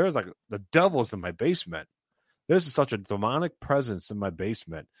like the devil's in my basement. This is such a demonic presence in my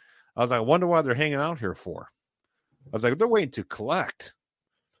basement. I was like, I wonder why they're hanging out here for. I was like, they're waiting to collect.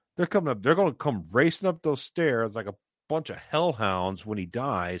 They're coming up. They're going to come racing up those stairs like a bunch of hellhounds when he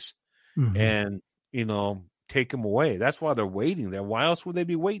dies, and take him away. That's why they're waiting there. Why else would they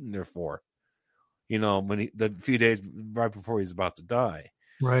be waiting there for? When the few days right before he's about to die.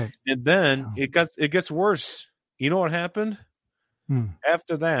 Right. And then it gets worse. You know what happened?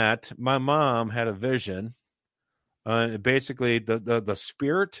 After that, my mom had a vision. Basically, the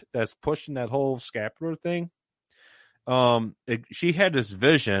spirit that's pushing that whole scapular thing. She had this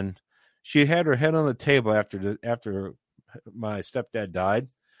vision. She had her head on the table after my stepdad died,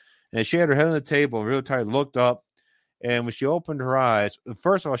 and she had her head on the table, real tight, looked up, and when she opened her eyes,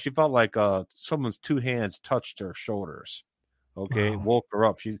 first of all, she felt like someone's two hands touched her shoulders. Okay, woke her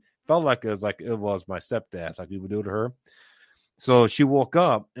up. She felt like it was my stepdad, like we would do to her. So she woke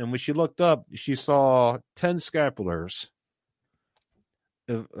up, and when she looked up, she saw 10 scapulars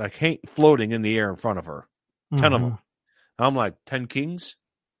floating in the air in front of her. 10 of them. I'm like, 10 kings?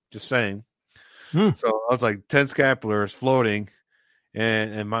 Just saying. So I was like, 10 scapulars floating,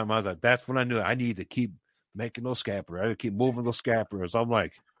 and my mom's like, that's when I knew I need to keep making those scapulars. I had to keep moving those scapulars. I'm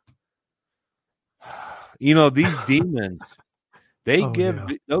like, these demons,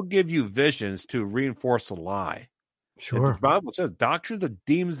 they'll give you visions to reinforce a lie. Sure. And the Bible says doctrines of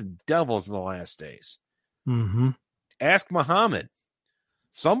demons and devils in the last days. Ask Muhammad.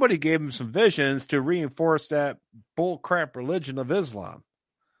 Somebody gave him some visions to reinforce that bull crap religion of Islam.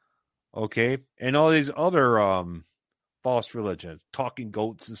 Okay. And all these other false religions, talking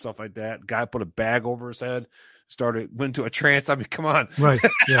goats and stuff like that. Guy put a bag over his head, went into a trance. I mean, come on. Right.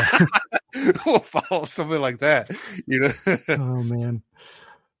 Yeah. We'll follow something like that. Oh man.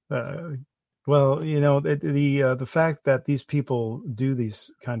 Well, the fact that these people do these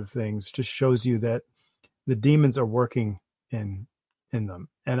kind of things just shows you that the demons are working in them.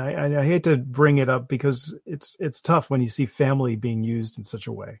 And I hate to bring it up because it's tough when you see family being used in such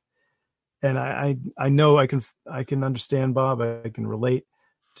a way. And I know I can understand, Bob. I can relate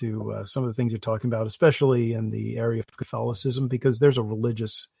to some of the things you're talking about, especially in the area of Catholicism, because there's a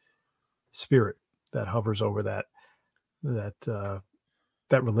religious spirit that hovers over that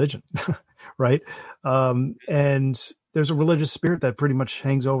religion, right? And there's a religious spirit that pretty much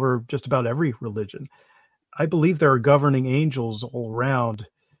hangs over just about every religion. I believe there are governing angels all around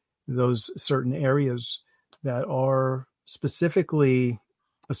those certain areas that are specifically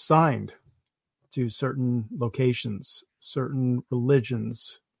assigned to certain locations, certain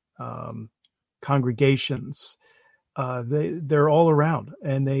religions, congregations. They're all around,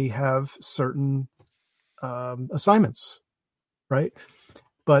 and they have certain assignments, right?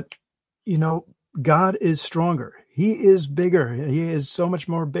 But God is stronger. He is bigger. He is so much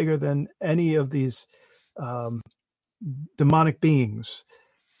more bigger than any of these demonic beings,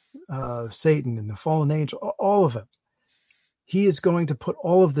 Satan and the fallen angel, all of them. He is going to put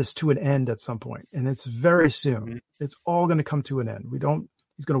all of this to an end at some point, and it's very soon. It's all going to come to an end. He's going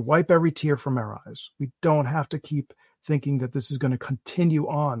to wipe every tear from our eyes. We don't have to keep thinking that this is going to continue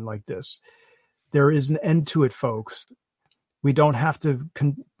on like this. There is an end to it, folks. We don't have to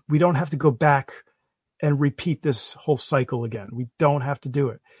go back and repeat this whole cycle again. We don't have to do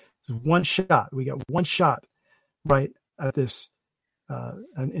it. It's one shot. We got one shot right at this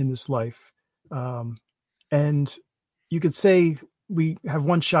in this life. And you could say we have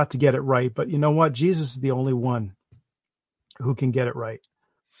one shot to get it right, but you know what? Jesus is the only one who can get it right.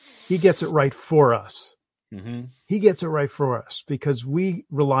 He gets it right for us. Mm-hmm. He gets it right for us because we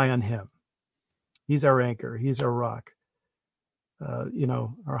rely on him. He's our anchor. He's our rock.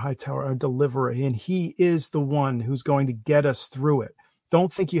 Our high tower, our deliverer, and he is the one who's going to get us through it.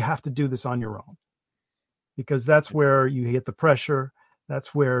 Don't think you have to do this on your own, because that's where you hit the pressure.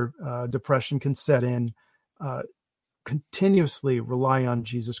 That's where depression can set in. Continuously rely on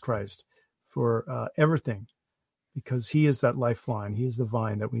Jesus Christ for everything, because he is that lifeline. He is the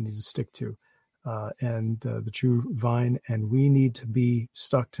vine that we need to stick to, and the true vine, and we need to be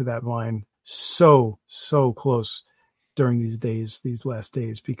stuck to that vine so close during these days, these last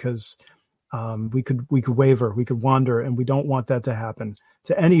days, because we could waver, we could wander, and we don't want that to happen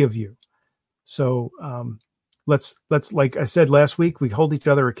to any of you. So let's, like I said last week, we hold each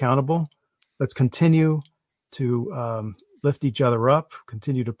other accountable. Let's continue to lift each other up,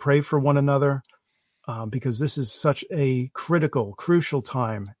 continue to pray for one another, because this is such a crucial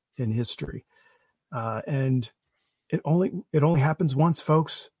time in history, and it only happens once,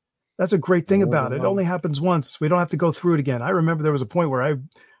 folks. That's a great thing about it. It only happens once. We don't have to go through it again. I remember there was a point where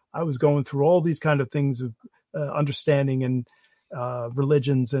I was going through all these kind of things of understanding and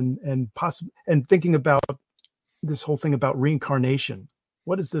religions and thinking about this whole thing about reincarnation.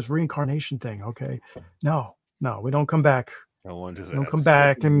 What is this reincarnation thing? Okay, no, we don't come back. I wonder that. Don't come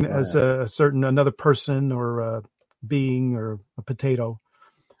back and as another person or a being or a potato.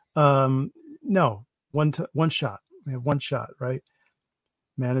 No, one shot. We have one shot, right?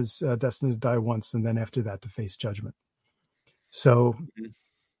 Man is destined to die once, and then after that to face judgment. So,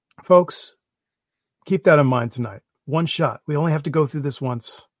 folks, keep that in mind tonight. One shot. We only have to go through this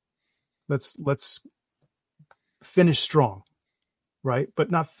once. Let's finish strong, right? But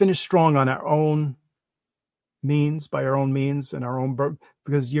not finish strong on our own means, by our own means and our own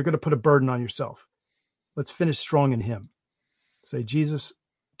because you're going to put a burden on yourself. Let's finish strong in him. Say, Jesus,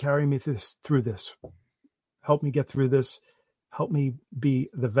 carry me through this. Help me get through this. Help me be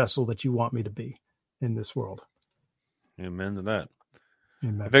the vessel that you want me to be in this world. Amen to that.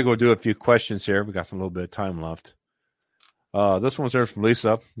 Amen. I think we'll do a few questions here. We got some little bit of time left. This one's there from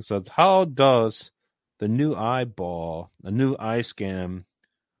Lisa. It says, how does the new eye scan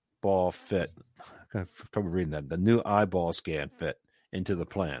ball fit? I have trouble reading that. The new eyeball scan fit into the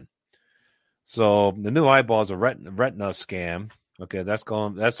plan. So the new eyeball is a retina scan. Okay, that's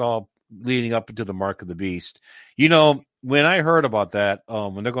all leading up into the mark of the beast. When I heard about that,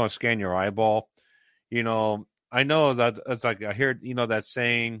 when they're going to scan your eyeball, I know that it's like I hear, that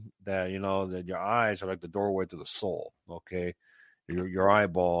saying that, that your eyes are like the doorway to the soul. Okay. Your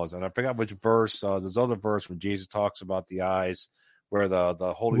eyeballs. And I forgot which verse, there's other verse when Jesus talks about the eyes where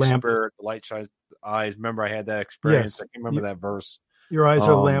the Holy Spirit, the light shines the eyes. Remember I had that experience. Yes. I can't remember that verse. Your eyes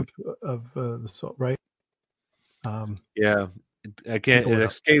are a lamp of the soul, right? Yeah. It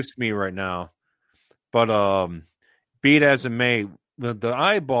escapes me right now. But be it as it may, the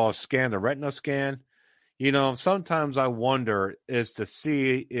eyeball scan, the retina scan, sometimes I wonder is to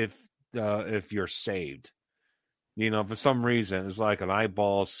see if you're saved. For some reason, it's like an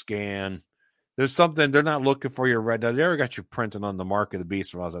eyeball scan. There's something they're not looking for your retina. They ever got you printing on the mark of the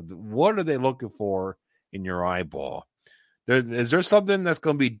beast. When I was like, what are they looking for in your eyeball? Is there something that's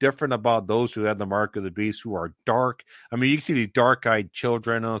going to be different about those who have the mark of the beast who are dark? I mean, you can see these dark-eyed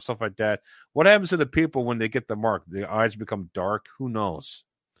children and stuff like that. What happens to the people when they get the mark? Their eyes become dark? Who knows?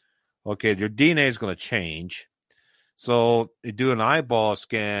 Okay, your DNA is going to change. So you do an eyeball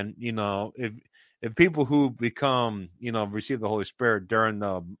scan, if people who become, receive the Holy Spirit during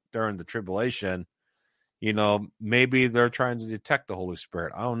the tribulation, maybe they're trying to detect the Holy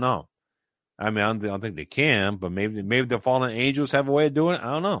Spirit. I don't know. I mean, I don't think they can, but maybe the fallen angels have a way of doing it.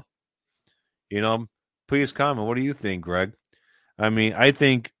 I don't know. Please comment. What do you think, Greg? I mean, I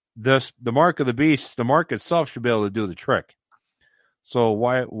think the mark of the beast, the mark itself should be able to do the trick. So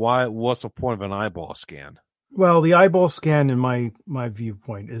what's the point of an eyeball scan? Well, the eyeball scan, in my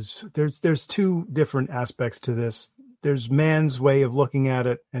viewpoint, is there's two different aspects to this. There's man's way of looking at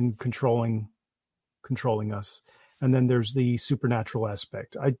it and controlling us. And then there's the supernatural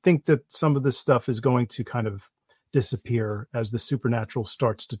aspect. I think that some of this stuff is going to kind of disappear as the supernatural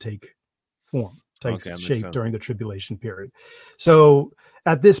starts to take form, takes shape during the tribulation period. So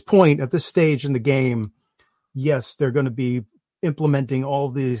at this point, at this stage in the game, yes, they're going to be implementing all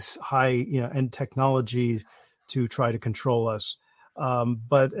these high end technologies to try to control us.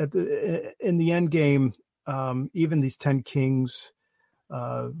 But in the end game, even these 10 kings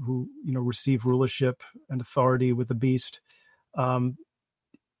who receive rulership and authority with the beast,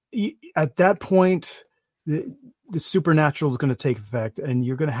 at that point, the supernatural is going to take effect, and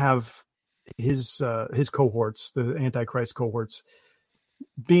you're going to have his cohorts, the Antichrist cohorts,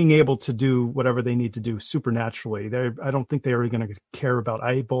 being able to do whatever they need to do supernaturally. I don't think they're going to care about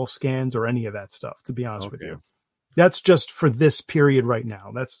eyeball scans or any of that stuff, to be honest with you. That's just for this period right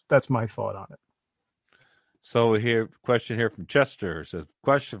now. That's my thought on it. So question here from Chester. It says,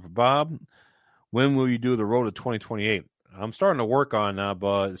 question for Bob. When will you do the road to 2028? I'm starting to work on that,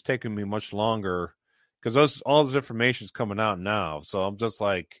 but it's taking me much longer because all this information is coming out now. So I'm just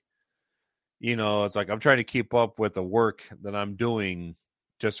like, it's like I'm trying to keep up with the work that I'm doing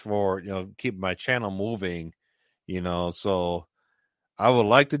just for, keep my channel moving, So I would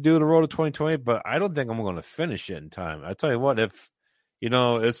like to do the road to 2020, but I don't think I'm going to finish it in time. I tell you what, if,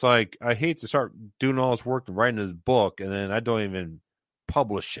 it's like I hate to start doing all this work and writing this book and then I don't even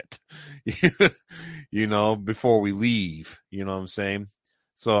publish it, before we leave, you know what I'm saying?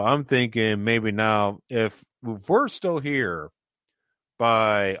 So I'm thinking maybe now if we're still here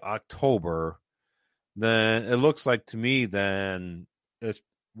by October, then it looks like to me then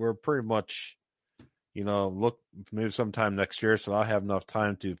we're pretty much, look maybe sometime next year. So I'll have enough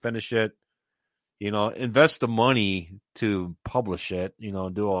time to finish it, invest the money to publish it,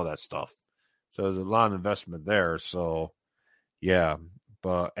 do all that stuff. So there's a lot of investment there. So yeah.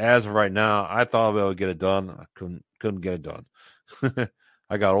 But as of right now, I thought I would get it done. I couldn't get it done.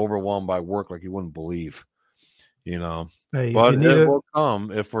 I got overwhelmed by work like you wouldn't believe, Hey, but it will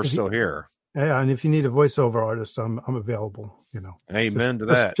come if we're still here. Yeah, and if you need a voiceover artist, I'm available. Amen to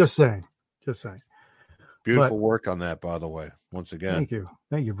that. Just saying. Beautiful work on that, by the way. Once again,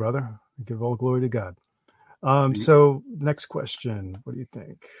 thank you, brother. I give all glory to God. So next question, what do you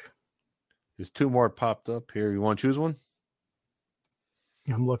think? There's two more popped up here. You want to choose one?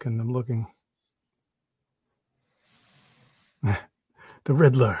 I'm looking. The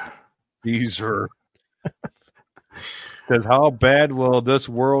Riddler. Caesar says, how bad will this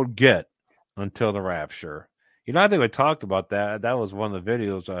world get until the rapture? I think we talked about that. That was one of the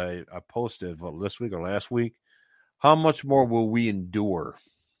videos I posted this week or last week. How much more will we endure?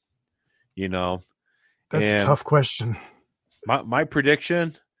 That's a tough question. My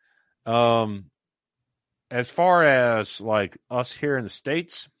prediction, as far as like us here in the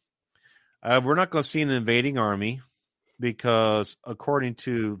States, we're not going to see an invading army because according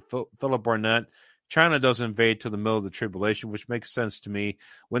to Philip Barnett, China doesn't invade till the middle of the tribulation, which makes sense to me.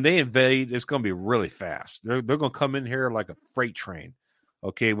 When they invade, it's going to be really fast. They're going to come in here like a freight train,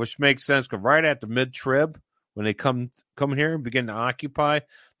 okay, which makes sense because right at the mid-trib, when they come here and begin to occupy,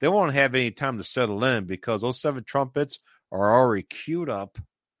 they won't have any time to settle in because those 7 trumpets are already queued up,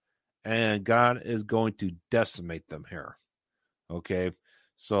 and God is going to decimate them here, okay?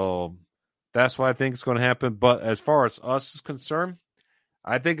 So that's what I think is going to happen. But as far as us is concerned,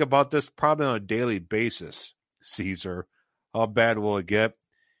 I think about this probably on a daily basis, Caesar. How bad will it get?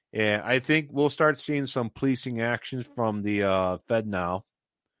 And I think we'll start seeing some policing actions from the Fed now,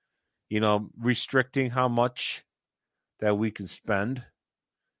 restricting how much that we can spend.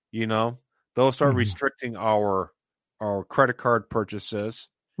 They'll start restricting our credit card purchases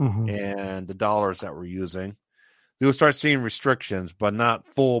and the dollars that we're using. They'll start seeing restrictions, but not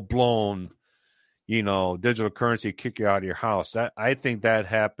full-blown digital currency kick you out of your house. I think that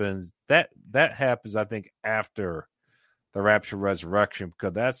happens. That happens. I think after the rapture resurrection,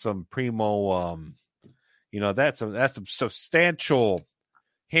 because that's some primo. That's some substantial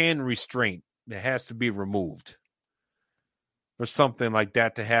hand restraint that has to be removed for something like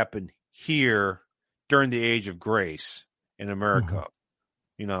that to happen here during the age of grace in America.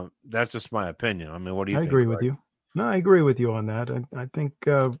 That's just my opinion. I mean, what do you think? I agree with you. No, I agree with you on that. I think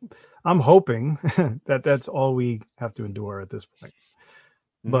I'm hoping that that's all we have to endure at this point.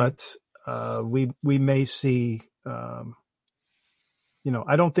 But we may see, I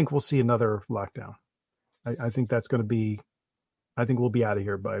don't think we'll see another lockdown. I think that's going to be, I think we'll be out of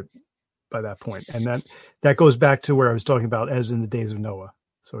here by that point. And that goes back to where I was talking about as in the days of Noah.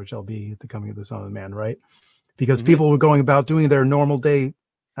 So it shall be the coming of the Son of Man, right? Because people were going about doing their normal day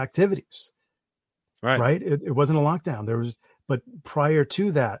activities. Right. It wasn't a lockdown. But prior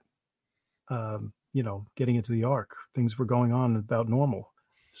to that, getting into the ark, things were going on about normal.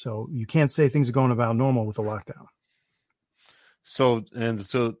 So you can't say things are going about normal with a lockdown. So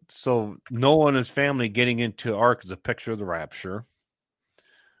Noah and his family getting into ark is a picture of the rapture.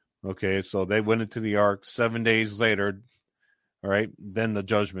 Okay, so they went into the ark 7 days later. All right. Then the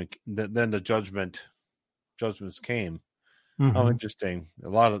judgments came. Mm-hmm. Oh, interesting. A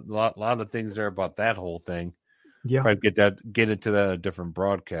lot of things there about that whole thing. Yeah. Probably get into that in a different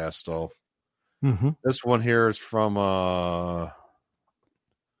broadcast. So this one here is from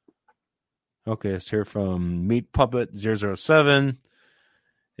it's here from Meat Puppet 007.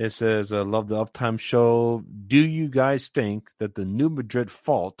 It says, love the Uptime show. Do you guys think that the New Madrid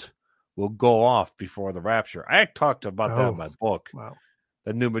fault will go off before the rapture? I talked about that in my book. Wow.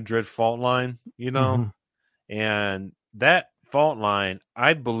 The New Madrid fault line, and that fault line,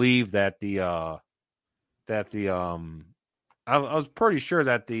 I believe that I was pretty sure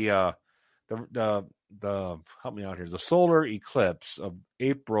that the help me out here, the solar eclipse of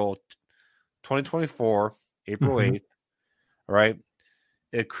April 2024, April 8th, right?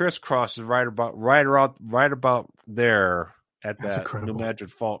 It crisscrosses right about there at That's that incredible. New Madrid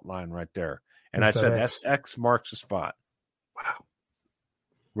fault line right there. And I said X. that's X marks the spot. Wow.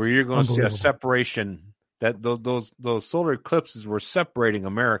 Where you're going to see a separation, that those solar eclipses were separating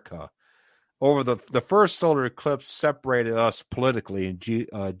America. Over the first solar eclipse separated us politically and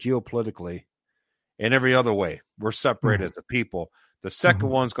geopolitically, and every other way. We're separated as a people. The second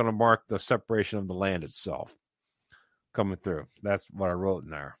one's going to mark the separation of the land itself coming through. That's what I wrote in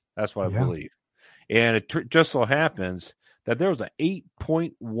there. That's what I believe. And it just so happens that there was an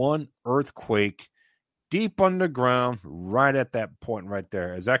 8.1 earthquake deep underground right at that point right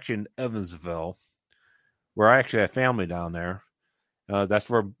there. It's actually in Evansville, where I actually have family down there. That's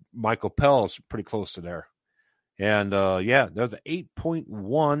where Michael Pell is pretty close to there. And there's an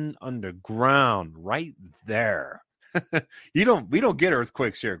 8.1 underground right there. We don't get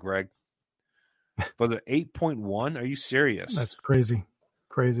earthquakes here, Greg. But the 8.1, are you serious? That's crazy.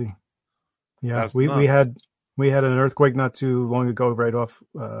 Yeah, That's we had an earthquake not too long ago right off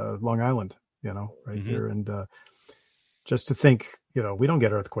Long Island, right here. And just to think, we don't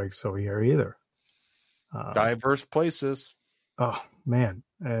get earthquakes over here either. Diverse places. Oh, man.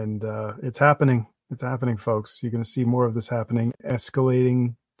 And it's happening. It's happening, folks. You're going to see more of this happening,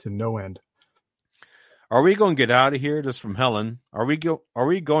 escalating to no end. Are we going to get out of here? Just from Helen. Are we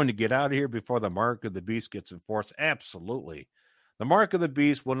going to get out of here before the mark of the beast gets enforced? Absolutely. The mark of the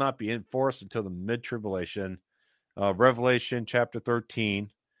beast will not be enforced until the mid-tribulation. Revelation chapter 13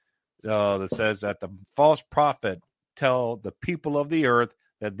 that says that the false prophet tell the people of the earth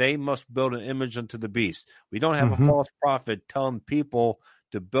that they must build an image unto the beast. We don't have a false prophet telling people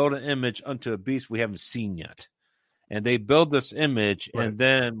to build an image unto a beast we haven't seen yet. And they build this image, and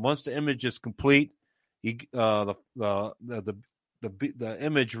then once the image is complete, the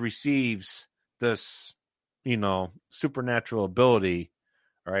image receives this, supernatural ability,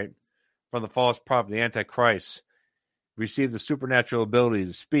 right, from the false prophet, the Antichrist, receives the supernatural ability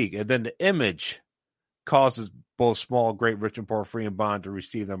to speak, and then the image causes both small, great, rich, and poor, free and bond to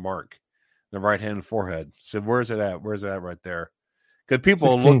receive the mark, the right hand and forehead. So where's it at? Where's it at right there? Because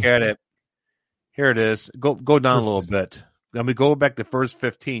people 16. look at it. Here it is. Go down a little bit. Let me go back to verse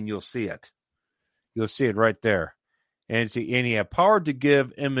 15. You'll see it. You'll see it right there. And he had power to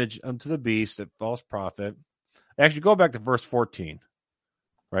give image unto the beast, that false prophet. Actually, go back to verse 14.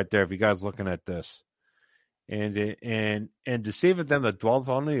 Right there, if you guys looking at this. And deceiveth them that dwelleth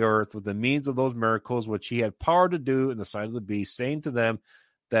on the earth with the means of those miracles which he had power to do in the sight of the beast, saying to them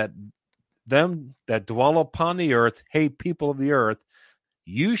that dwell upon the earth, hey, people of the earth,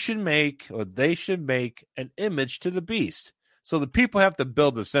 they should make an image to the beast. So the people have to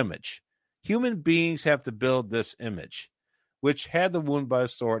build this image. Human beings have to build this image, which had the wound by a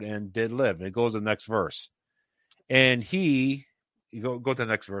sword and did live. And it goes to the next verse. And you go to the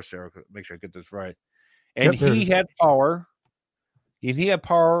next verse there. Make sure I get this right. And he had power. And he had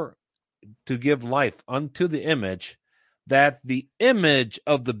power to give life unto the image, that the image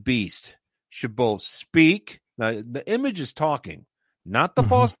of the beast should both speak. Now, the image is talking, not the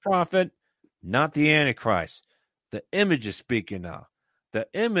false prophet, not the Antichrist. The image is speaking now. The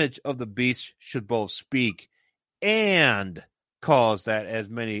image of the beast should both speak and cause that as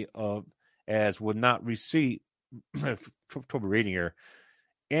many as would not receive. Trouble reading here.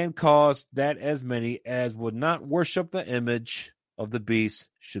 And cause that as many as would not worship the image of the beast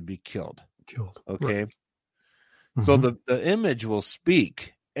should be killed. Okay. Right. So the image will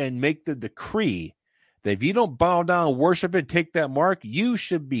speak and make the decree that if you don't bow down, worship it, take that mark, you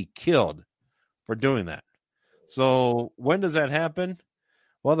should be killed for doing that. So when does that happen?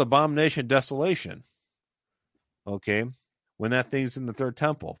 Well, the abomination, desolation. Okay. When that thing's in the third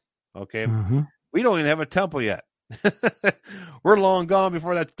temple. Okay. We don't even have a temple yet. We're long gone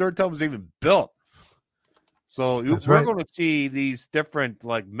before that third temple is even built. So That's we're right. going to see these different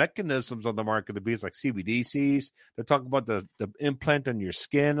like mechanisms on the mark of the beast, like CBDCs. They're talking about the implant on your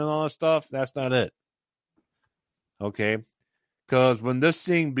skin and all that stuff. That's not it. Okay. Because when this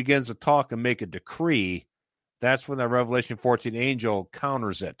thing begins to talk and make a decree, that's when the Revelation 14 angel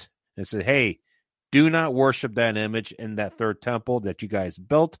counters it and said, hey, do not worship that image in that third temple that you guys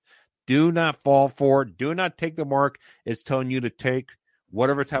built. Do not fall for it. Do not take the mark. It's telling you to take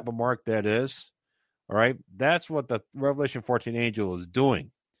whatever type of mark that is. All right. That's what the Revelation 14 angel is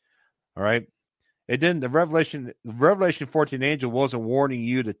doing. All right. It didn't. The Revelation 14 angel wasn't warning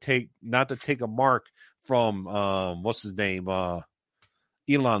you to not to take a mark from what's his name?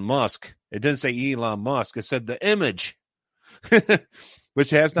 Elon Musk. It didn't say Elon Musk. It said the image, which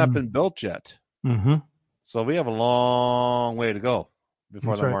has not been built yet. Mm-hmm. So we have a long way to go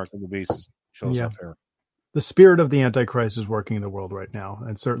before That's the right. mark of the beast shows up there. The spirit of the Antichrist is working in the world right now.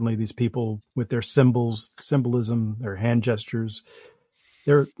 And certainly these people with their symbolism, their hand gestures,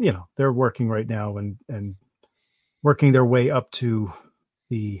 they're working right now and working their way up to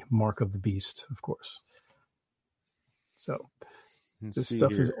the mark of the beast, of course. So this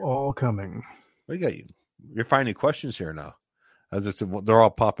stuff is all coming. We got you. You're finding questions here now. As it's, they're all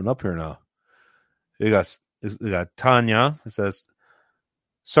popping up here now. We got Tanya. It says,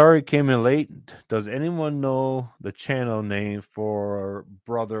 sorry, came in late. Does anyone know the channel name for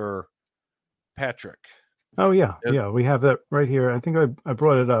Brother Patrick? Oh, yeah. Yeah, we have that right here. I think I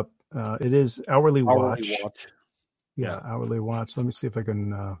brought it up. It is Hourly Watch. Yeah, Hourly Watch. Let me see if I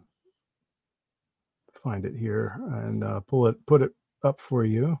can find it here and put it up for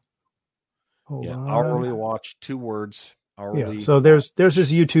you. Hold on. Hourly Watch, 2 words. Hourly. Yeah, so there's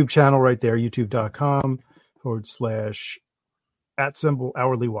his YouTube channel right there, youtube.com/@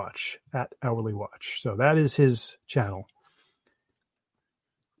 Hourly Watch, @Hourly Watch. So that is his channel,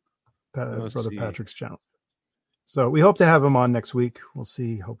 Brother Patrick's channel. So we hope to have him on next week. We'll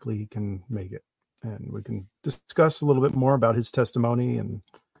see. Hopefully he can make it. And we can discuss a little bit more about his testimony and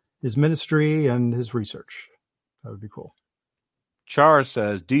his ministry and his research. That would be cool. Char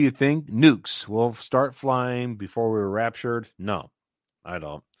says, do you think nukes will start flying before we were raptured? No, I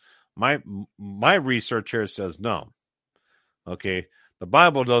don't. My research here says no. Okay. The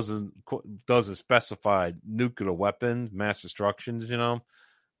Bible doesn't specify nuclear weapons, mass destructions,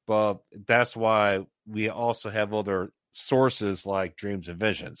 but that's why we also have other sources like dreams and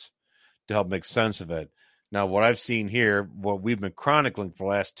visions to help make sense of it. Now, what I've seen here, what we've been chronicling for the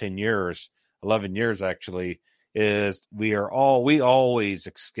last 10 years, 11 years actually, is we always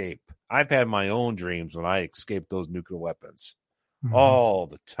escape. I've had my own dreams when I escaped those nuclear weapons all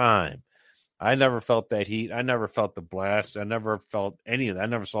the time. I never felt that heat. I never felt the blast. I never felt any of that. I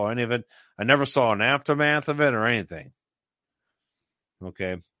never saw any of it. I never saw an aftermath of it or anything.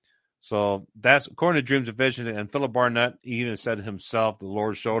 Okay. So that's according to Dreams of Vision. And Philip Barnett even said himself, the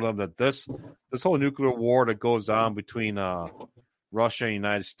Lord showed him that this whole nuclear war that goes on between Russia and the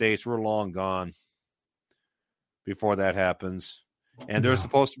United States, we're long gone before that happens. And there's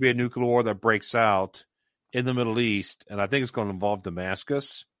supposed to be a nuclear war that breaks out in the Middle East. And I think it's going to involve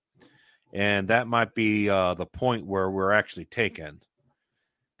Damascus. And that might be the point where we're actually taken,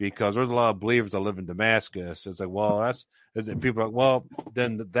 because there's a lot of believers that live in Damascus. It's like, well, people are like, well,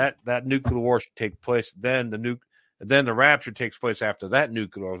 then that nuclear war should take place. Then the rapture takes place after that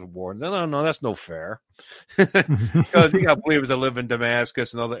nuclear war. No, that's no fair. Because you got believers that live in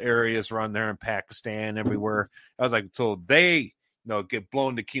Damascus and other areas around there in Pakistan, everywhere. I was like, so they get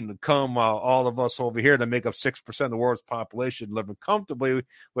blown to kingdom come, while all of us over here that make up 6% of the world's population living comfortably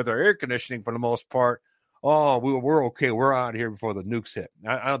with our air conditioning for the most part. Oh, we're okay. We're out of here before the nukes hit.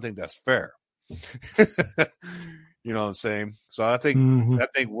 I don't think that's fair. You know what I'm saying? So I think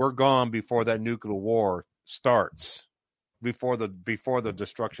we're gone before that nuclear war starts, before the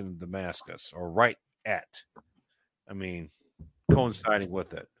destruction of Damascus, or right at. I mean, coinciding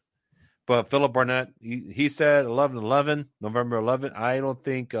with it. But Philip Barnett, he said 11/11, November 11th. I don't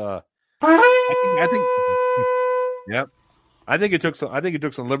think. I think. Yep. I think he took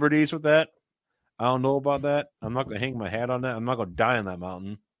some liberties with that. I don't know about that. I'm not going to hang my hat on that. I'm not going to die on that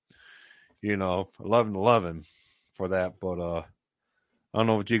mountain. 11/11 for that. But I don't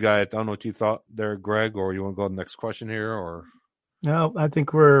know what you guys. I don't know what you thought there, Greg. Or you want to go to the next question here, or? No, I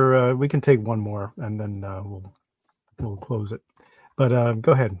think we can take one more and then we'll close it. But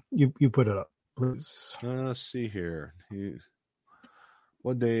go ahead. You put it up, please. Let's see here.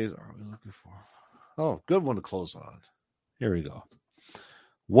 What days are we looking for? Oh, good one to close on. Here we go.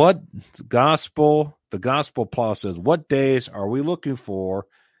 The gospel Paul says, what days are we looking for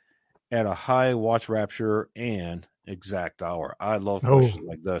at a high watch rapture and exact hour. I love Oh, questions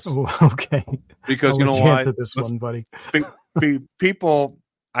like this okay. because I'll you know let you why? answer this one, buddy. People,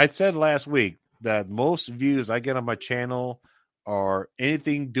 I said last week that most views I get on my channel are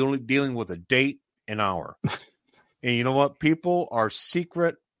anything dealing with a date and hour. And you know what? People are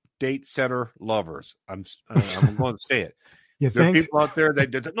secret date setter lovers. I'm going to say it. You There are think? people out there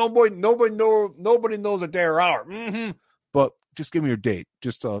that nobody knows a day or hour. Mm-hmm. But just give me your date,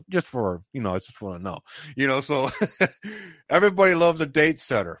 just for I just want to know, So everybody loves a date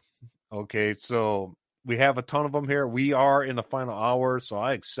setter. Okay, so we have a ton of them here. We are in the final hour, so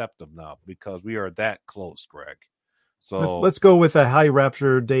I accept them now because we are that close, Greg. So Let's go with a high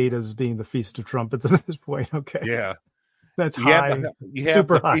rapture date as being the Feast of Trumpets at this point. Okay, yeah, that's you have high, the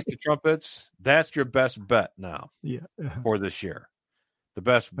super high. Feast of Trumpets. That's your best bet now Yeah, for this year. The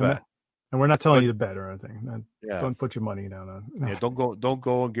best bet. and we're not telling But you to bet or anything. yeah, Don't put your money down on. yeah, don't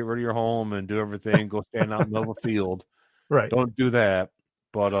go and get rid of your home and do everything. Go stand out in the middle of the field. Right. Don't do that.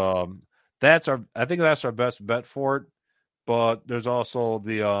 But I think that's our best bet for it. But there's also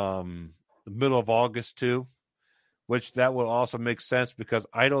the middle of August too, which that would also make sense because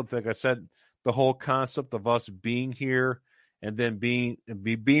I don't think I said the whole concept of us being here and then being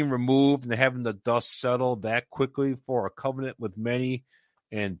removed and having the dust settle that quickly for a covenant with many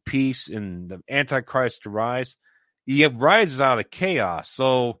and peace and the Antichrist to rise. You have rises out of chaos.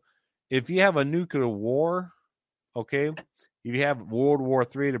 So if you have a nuclear war, okay, if you have World War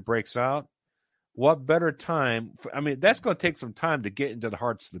III that breaks out, what better time? That's going to take some time to get into the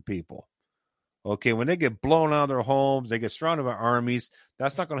hearts of the people. Okay, when they get blown out of their homes, they get surrounded by armies.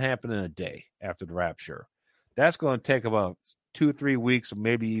 That's not going to happen in a day after the rapture. That's going to take about 2-3 weeks,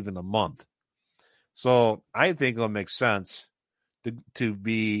 maybe even a month. So I think it'll make sense to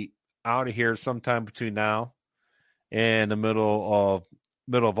be out of here sometime between now and the middle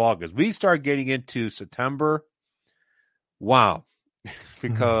of August. We start getting into September. Wow,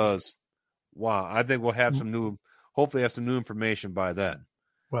 because I think we'll have hopefully have some new information by then.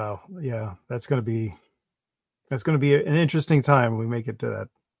 Wow, yeah, that's going to be an interesting time when we make it to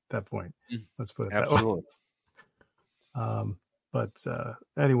that point. Let's put it Absolutely. that way. But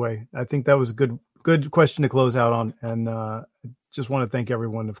anyway, I think that was a good question to close out on, and just want to thank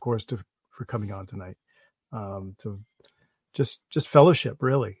everyone, of course, for coming on tonight. To just fellowship,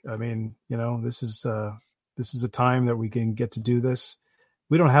 really. I mean, this is a time that we can get to do this.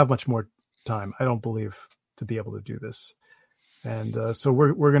 We don't have much more time, I don't believe, to be able to do this, and so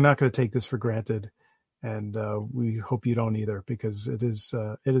we're not going to take this for granted, and we hope you don't either, because it is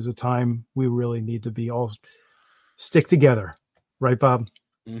a time we really need to be all stick together, right, Bob?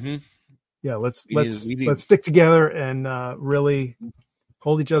 Mm-hmm. Yeah, let's stick together and really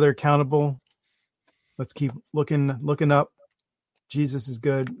hold each other accountable. Let's keep looking up. Jesus is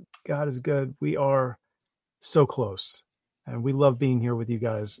good. God is good. We are so close, and we love being here with you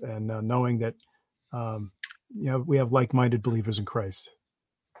guys and knowing that we have like-minded believers in Christ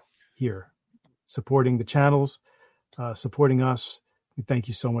here, supporting the channels, supporting us. We thank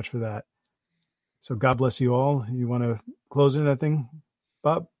you so much for that. So God bless you all. You want to close anything,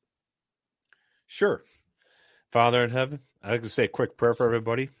 Bob? Sure. Father in heaven, I'd like to say a quick prayer for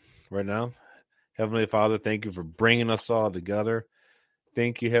everybody right now. Heavenly Father, thank you for bringing us all together.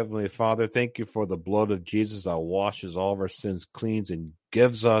 Thank you, Heavenly Father. Thank you for the blood of Jesus that washes all of our sins, cleans, and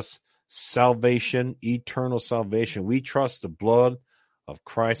gives us salvation, eternal salvation. We trust the blood of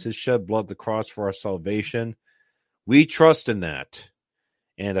Christ, his shed blood, the cross for our salvation. We trust in that.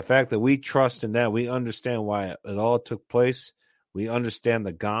 And the fact that we trust in that, we understand why it all took place. We understand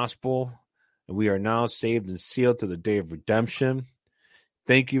the gospel, and we are now saved and sealed to the day of redemption.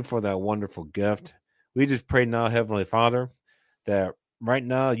 Thank you for that wonderful gift. We just pray now, Heavenly Father, that right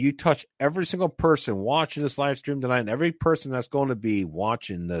now you touch every single person watching this live stream tonight, and every person that's going to be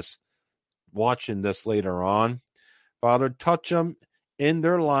watching this later on. Father, touch them in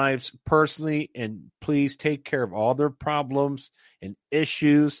their lives personally, and please take care of all their problems and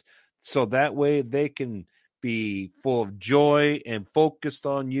issues, so that way they can be full of joy and focused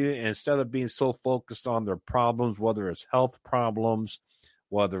on you, instead of being so focused on their problems, whether it's health problems,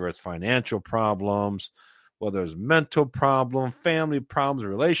 whether it's financial problems, whether it's mental problems, family problems,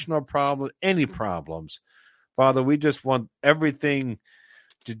 relational problems, any problems. Father, we just want everything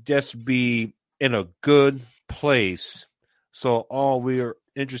to just be in a good place. So all we are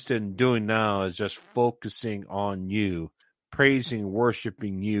interested in doing now is just focusing on you, praising,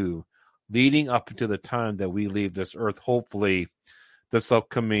 worshiping you, leading up to the time that we leave this earth, hopefully this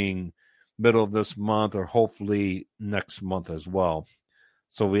upcoming middle of this month, or hopefully next month as well.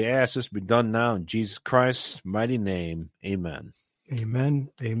 So we ask this be done now in Jesus Christ's mighty name. Amen. Amen.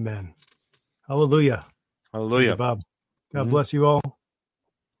 Amen. Hallelujah. Thank you, Hallelujah. Bob. God bless you all.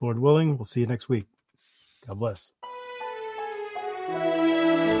 Lord willing, we'll see you next week. God bless.